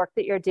all the work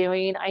that you're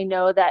doing. I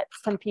know that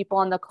some people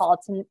on the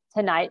call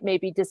tonight may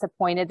be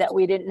disappointed that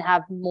we didn't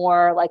have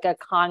more like a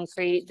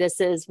concrete, this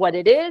is what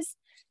it is,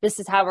 this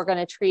is how we're going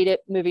to treat it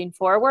moving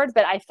forward.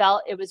 But I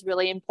felt it was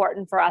really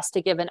important for us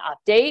to give an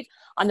update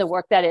on the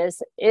work that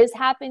is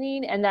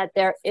happening, and that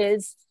there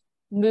is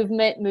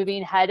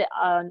moving ahead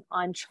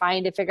on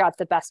trying to figure out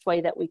the best way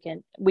that we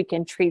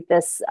can treat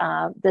this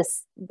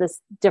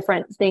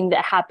different thing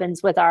that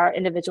happens with our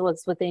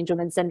individuals with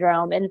Angelman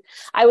syndrome. And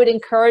I would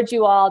encourage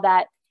you all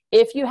that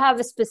if you have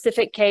a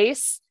specific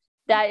case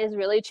that is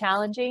really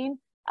challenging,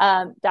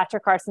 Dr.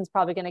 Carson's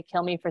probably going to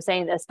kill me for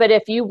saying this, but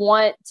if you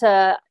want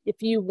to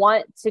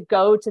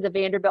go to the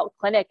Vanderbilt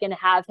clinic and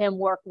have him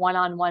work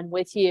one-on-one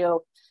with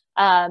you,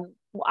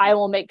 I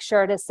will make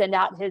sure to send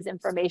out his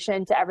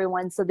information to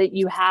everyone so that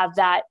you have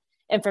that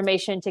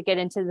information to get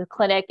into the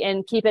clinic.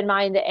 And keep in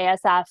mind, the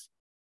ASF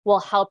will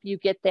help you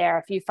get there.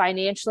 If you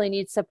financially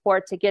need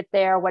support to get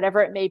there,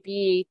 whatever it may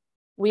be,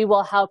 we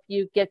will help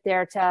you get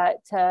there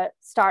to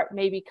start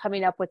maybe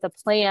coming up with a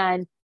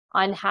plan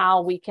on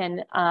how we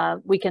can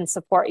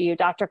support you.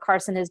 Dr.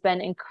 Carson has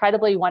been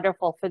incredibly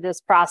wonderful for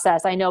this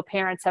process. I know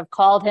parents have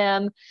called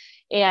him,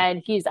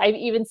 and I've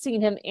even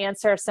seen him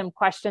answer some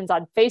questions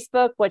on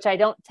Facebook, which I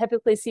don't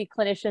typically see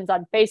clinicians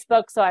on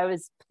Facebook. So I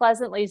was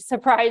pleasantly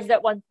surprised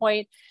at one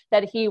point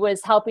that he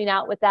was helping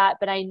out with that,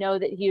 but I know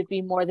that he would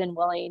be more than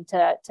willing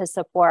to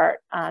support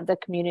the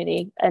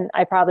community. And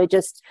I probably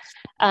just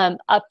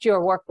upped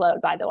your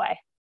workload, by the way.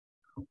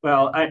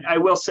 Well, I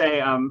will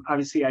say,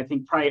 obviously, I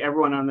think probably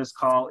everyone on this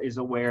call is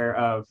aware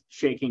of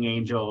Shaking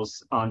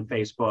Angels on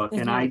Facebook.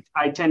 Mm-hmm. And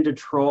I tend to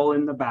troll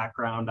in the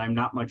background. I'm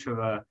not much of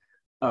a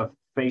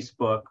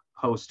Facebook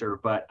poster,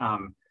 but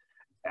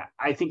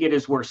I think it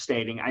is worth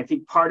stating. I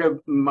think part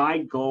of my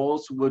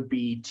goals would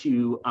be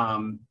to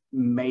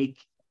make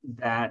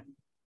that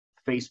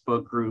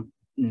Facebook group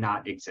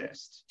not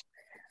exist.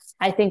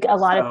 I think a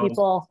lot of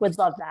people would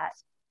love that.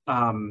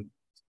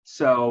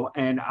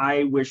 And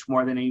I wish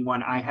more than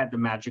anyone I had the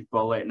magic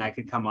bullet and I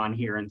could come on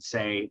here and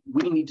say,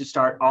 we need to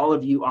start all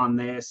of you on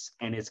this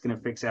and it's going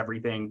to fix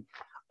everything.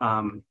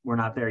 We're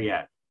not there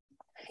yet.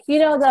 You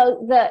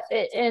know,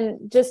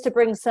 and just to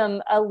bring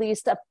some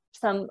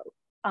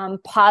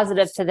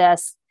positive to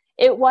this,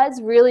 it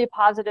was really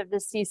positive to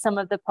see some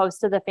of the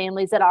posts of the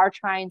families that are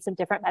trying some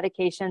different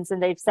medications,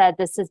 and they've said,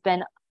 this has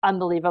been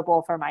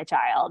unbelievable for my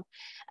child.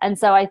 And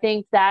so I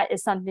think that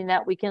is something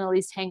that we can at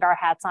least hang our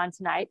hats on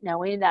tonight,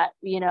 knowing that,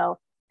 you know,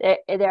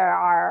 there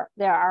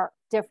are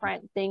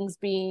different things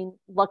being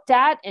looked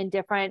at and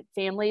different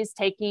families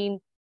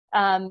taking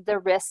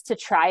the risk to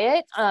try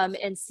it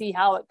and see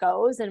how it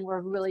goes. And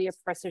we're really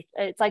appreciative.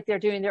 It's like they're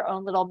doing their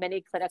own little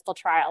mini clinical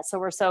trial. So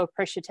we're so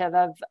appreciative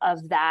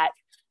of that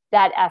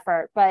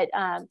effort. But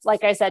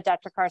like I said,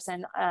 Dr.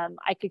 Carson,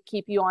 I could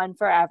keep you on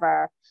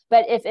forever.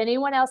 But if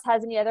anyone else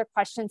has any other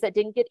questions that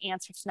didn't get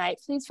answered tonight,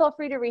 please feel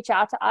free to reach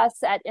out to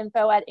us at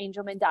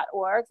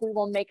info@angelman.org. We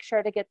will make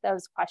sure to get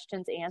those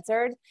questions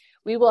answered.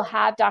 We will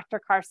have Dr.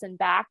 Carson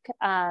back,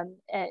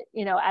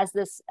 you know, as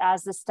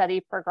the study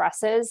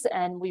progresses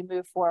and we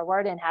move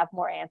forward and have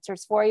more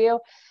answers for you.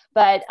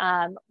 But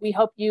we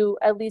hope you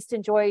at least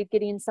enjoyed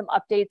getting some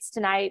updates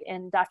tonight.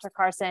 And Dr.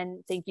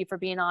 Carson, thank you for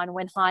being on.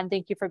 Winhan,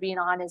 thank you for being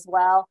on as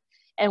well.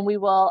 And we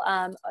will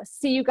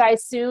see you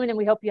guys soon, and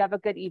we hope you have a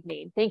good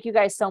evening. Thank you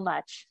guys so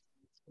much.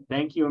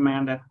 Thank you,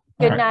 Amanda.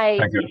 Good night.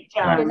 Thank you.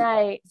 Good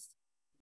night.